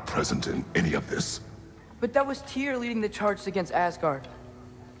are not present in any of this. But that was Tyr leading the charge against Asgard.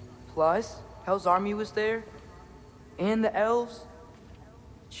 Plus, Hell's army was there. And the Elves.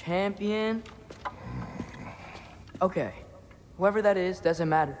 Champion. Okay. Whoever that is doesn't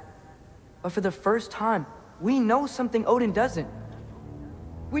matter. But for the first time, we know something Odin doesn't.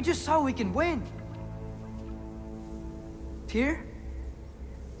 We just saw we can win. Tyr?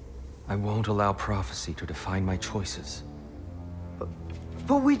 I won't allow prophecy to define my choices.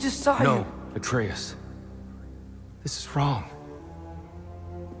 But we just saw you. No, Atreus. This is wrong.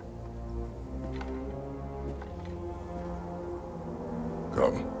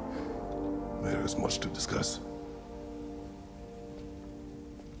 Come. There is much to discuss.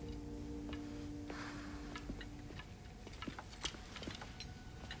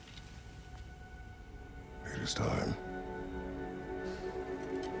 It is time.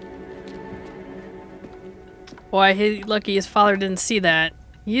 Boy, he's lucky his father didn't see that.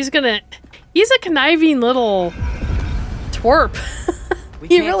 He's a conniving little twerp. We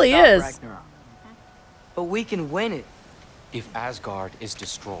He can't really stop is. Ragnarok. But we can win it. If Asgard is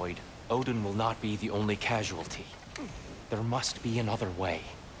destroyed, Odin will not be the only casualty. There must be another way.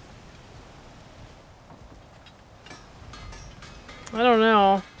 I don't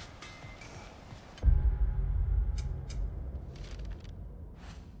know.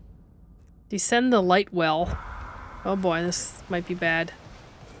 Descend the light well. Oh boy, this might be bad.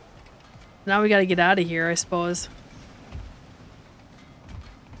 Now we gotta get out of here, I suppose.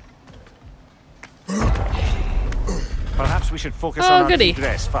 Perhaps we should focus Oh, on our goody.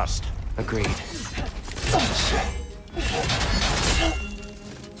 dress first. Agreed.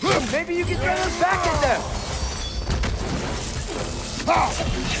 Maybe you can throw us back at them.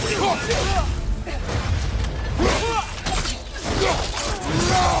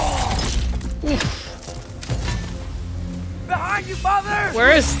 Behind you, father!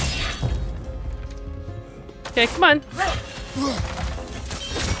 Where is... Okay, come on.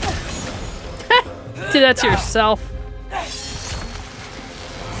 Do that to yourself.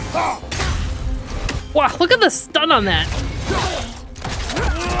 Wow, look at the stun on that.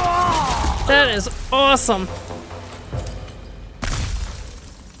 That is awesome.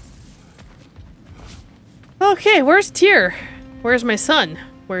 Okay, where's Tyr? Where's my son?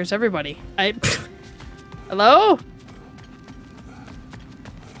 Where's everybody? Hello?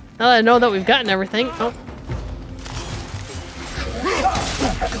 Now that I know that we've gotten everything. Oh.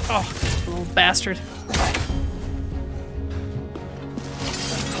 Oh, little bastard.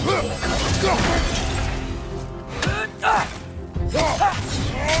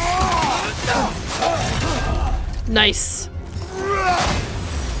 Nice.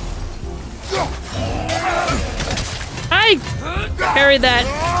 I parried that.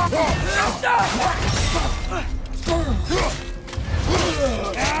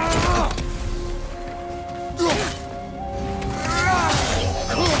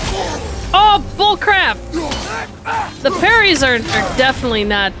 Oh, bullcrap! The parries are definitely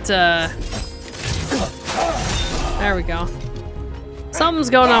not There we go.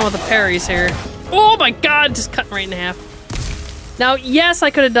 Something's going on with the parries here. Oh my god, just cutting right in half. Now, yes, I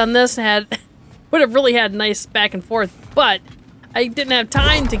could have done this and would have really had nice back and forth, but I didn't have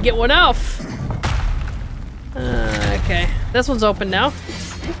time to get one off. Okay, this one's open now.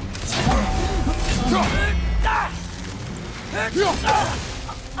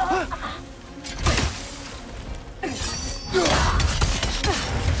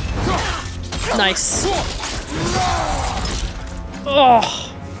 Nice.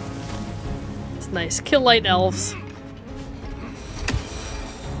 Oh, it's nice. Kill light elves.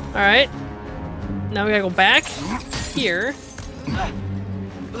 All right. Now we gotta go back here.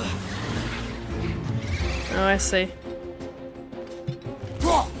 Oh, I see.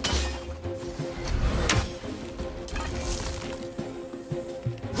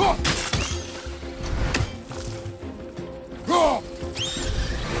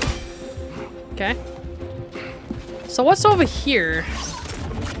 Okay. So what's over here?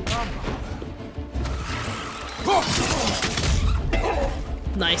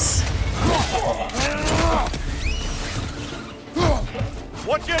 Nice.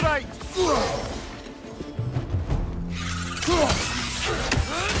 What's your right?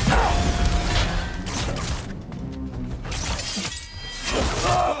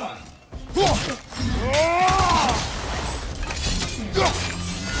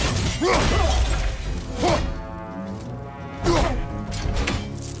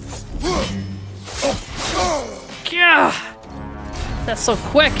 Yeah, that's so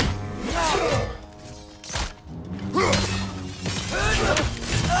quick.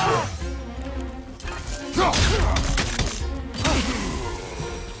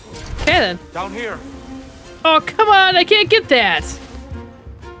 Okay then. Down here. Oh, come on, I can't get that.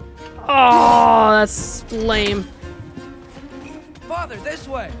 Oh, that's lame. Father, this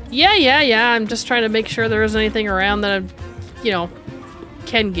way. Yeah. I'm just trying to make sure there isn't anything around that I,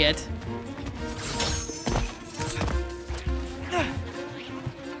 can get.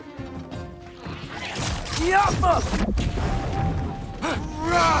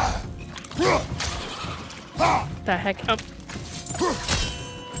 The heck up.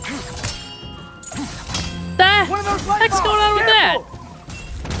 The heck's going on with that?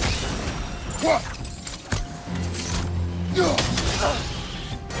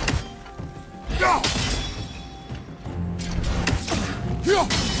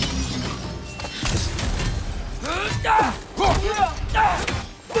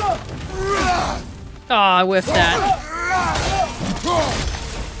 Oh, I whiffed that.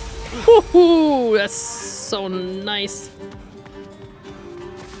 Woohoo! That's so nice.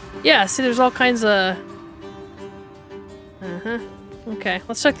 Yeah, see, there's all kinds of... Okay,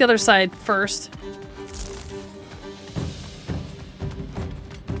 let's check the other side first.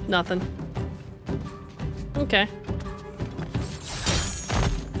 Nothing. Okay.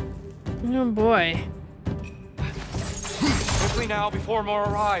 Oh boy. Quickly now, before more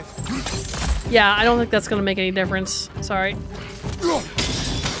arrive. Yeah, I don't think that's gonna make any difference. Sorry.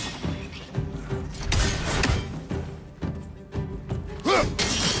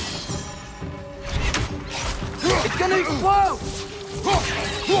 It's gonna explode!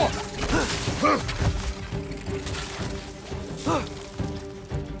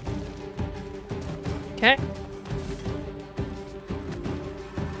 Okay.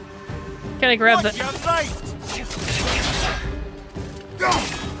 Can I grab the...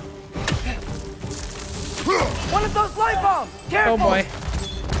 One of those light bombs! Careful! Oh boy.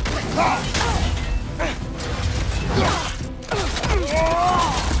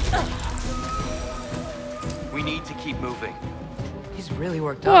 We need to keep moving. He's really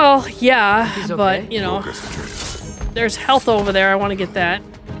worked up. Well, yeah, He's okay. but, there's health over there. I want to get that.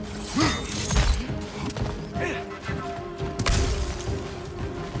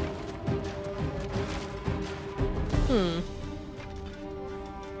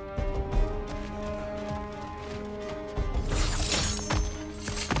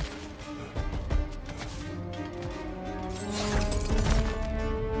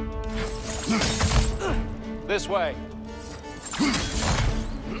 This way.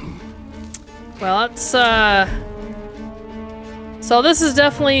 Well, it's, so this is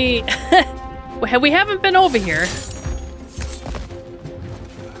definitely... we haven't been over here.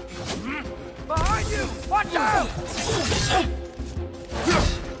 Behind you! Watch out!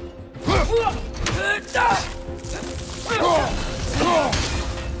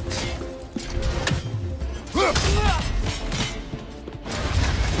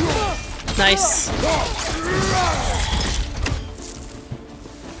 Nice.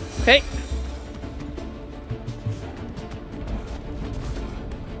 Okay.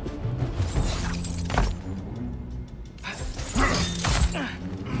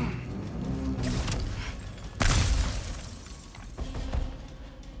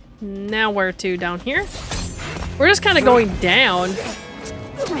 Now where to? Down here? We're just kind of going down.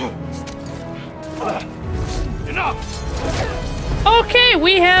 Enough! Okay,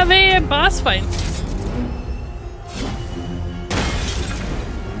 we have a boss fight.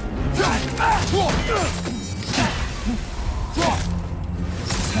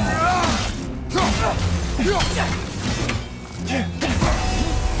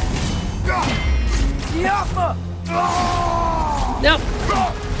 Nope.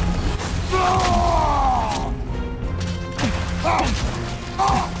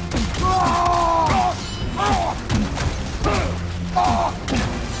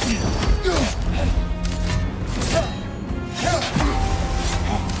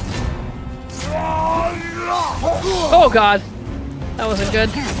 Oh god, that wasn't good.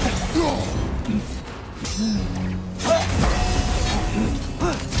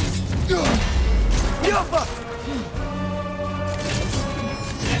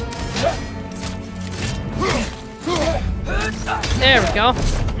 There we go.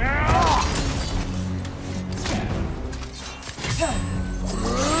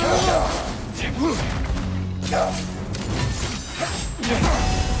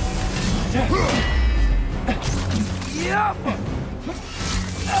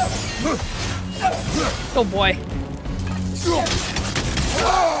 Oh boy.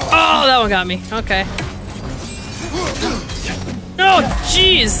 Oh, that one got me. Okay. Oh,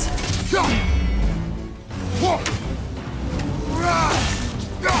 jeez.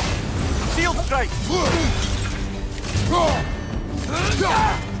 Shield strike!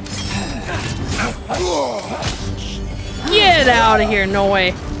 Get out of here. No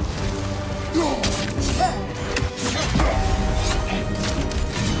way.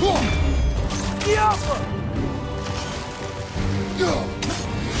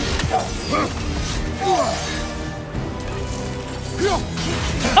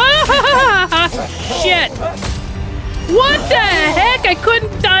 Shit! What the heck? I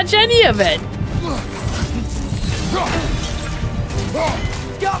couldn't dodge any of it.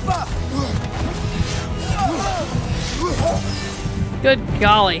 Good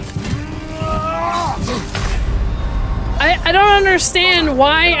golly. I don't understand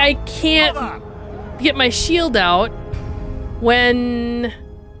why I can't get my shield out when...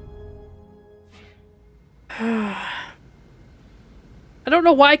 I don't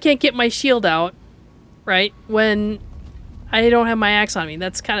know why I can't get my shield out, right, when I don't have my axe on me.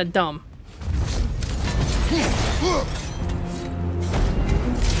 That's kind of dumb.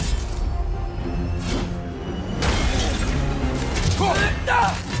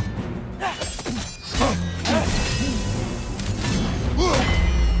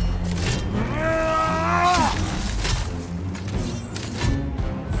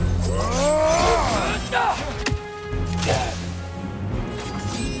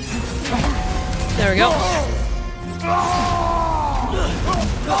 There we go.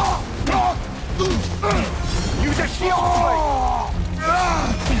 Use a shield strike!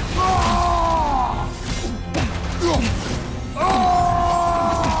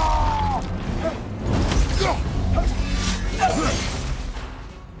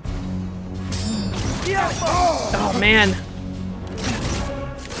 Oh man.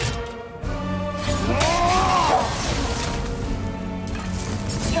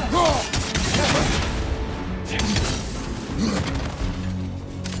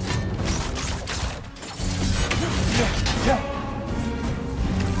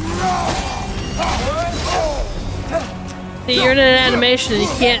 See, you're in an animation and you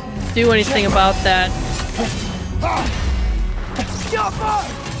can't do anything about that.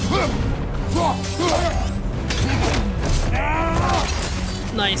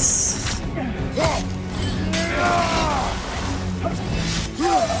 Nice.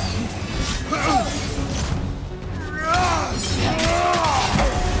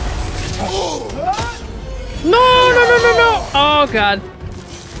 No, no, no, no, no! Oh, God.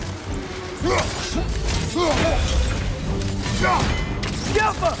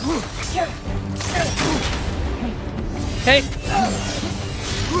 Okay.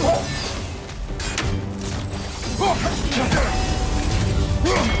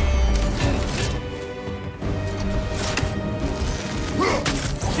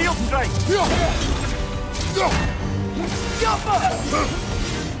 Shield strike!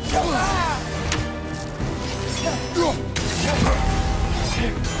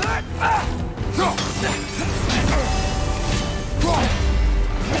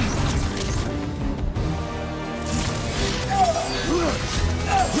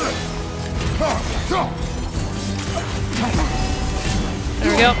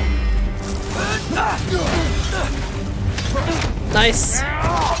 There we go. Nice.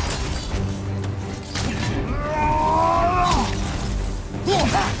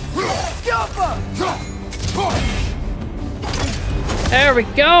 There we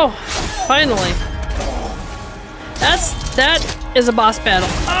go. Finally. That is a boss battle.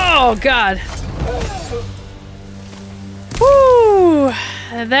 Oh god. Woo!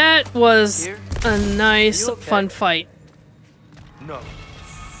 That was a nice, fun fight. No.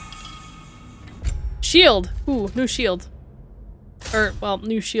 Shield. Ooh, new shield. Or, well,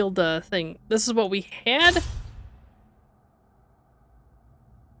 new shield thing. This is what we had.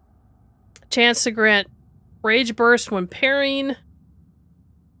 Chance to grant Rage Burst when pairing.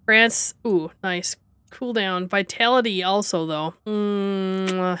 Grants, ooh, nice. Cooldown. Vitality also, though.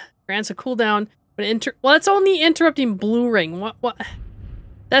 Grants a cooldown when well, that's only interrupting Blue Ring. What?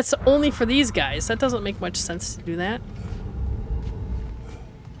 That's only for these guys. That doesn't make much sense to do that.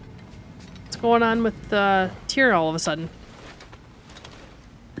 What's going on with Tyr all of a sudden?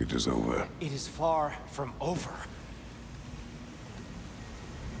 It is over. It is far from over.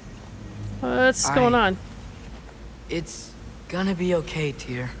 What's going on? It's gonna be okay,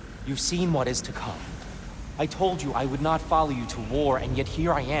 Tyr. You've seen what is to come. I told you I would not follow you to war, and yet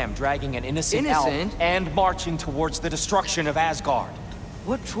here I am, dragging an innocent elf and marching towards the destruction of Asgard.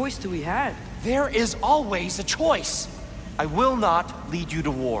 What choice do we have? There is always a choice. I will not lead you to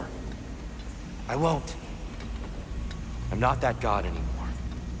war. I won't. I'm not that god anymore.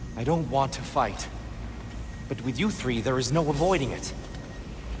 I don't want to fight. But with you three, there is no avoiding it.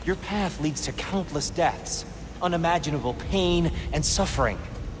 Your path leads to countless deaths, unimaginable pain and suffering.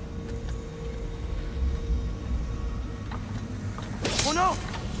 Oh no!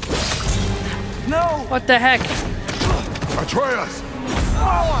 No! What the heck? Atreus!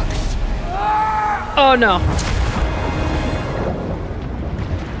 Oh no.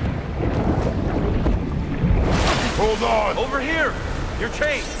 Hold on! Over here! Your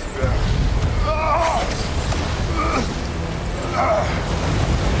chains!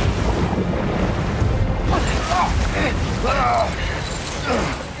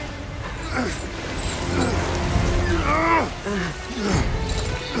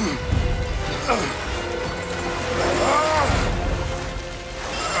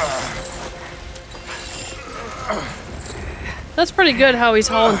 That's pretty good how he's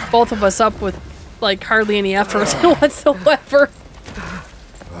hauling both of us up with like hardly any effort whatsoever.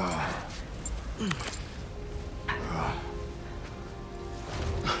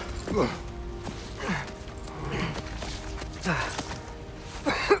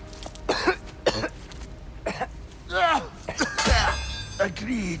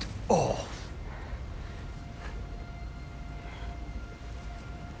 Agreed. Oh.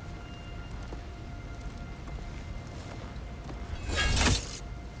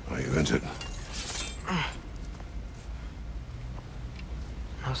 Are you injured?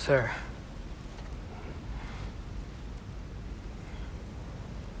 No, sir.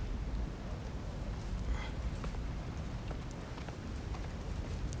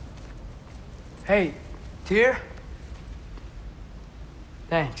 Hey, Tyr?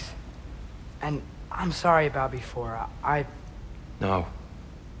 Thanks. And I'm sorry about before. No.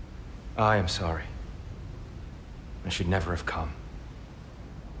 I am sorry. I should never have come.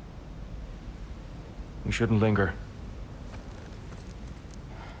 We shouldn't linger.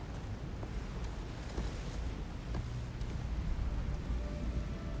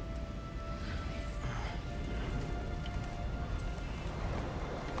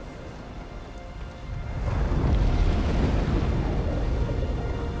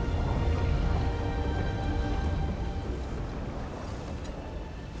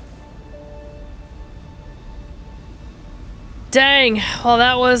 Dang, well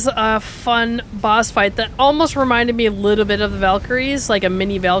that was a fun boss fight that almost reminded me a little bit of the Valkyries, like a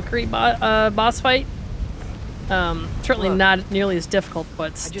mini Valkyrie boss fight. Certainly Look, not nearly as difficult,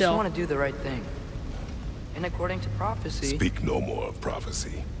 but still. I just want to do the right thing. And according to prophecy... Speak no more of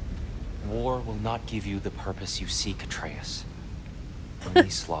prophecy. War will not give you the purpose you seek, Atreus. Only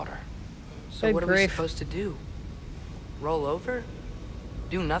slaughter. So Good what are we grief. supposed to do? Roll over?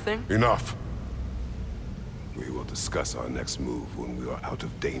 Do nothing? Enough. We will discuss our next move when we are out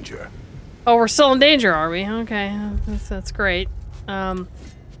of danger. Oh, we're still in danger, are we? Okay, that's great.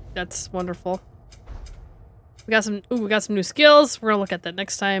 That's wonderful. We got some new skills. We're gonna look at that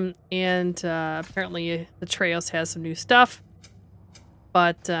next time. And apparently, Atreus has some new stuff.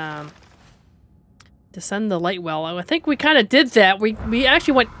 But descend the light well. I think we kind of did that. We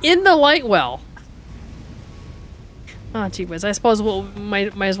actually went in the light well. Oh, gee whiz. I suppose we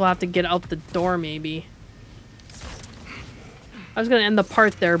might as well have to get out the door, maybe. I was gonna end the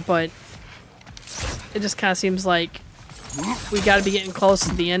part there, but it just kind of seems like we gotta be getting close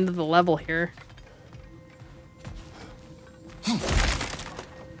to the end of the level here.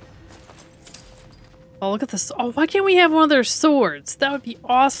 Oh, look at this. Oh, why can't we have one of their swords? That would be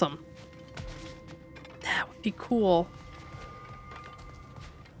awesome. That would be cool.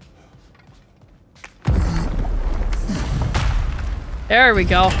 There we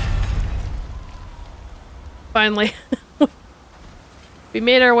go. Finally. We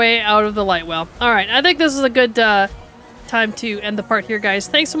made our way out of the light well. Alright, I think this is a good time to end the part here, guys.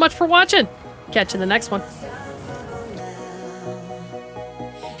 Thanks so much for watching. Catch you in the next one.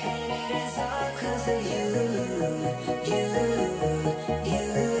 You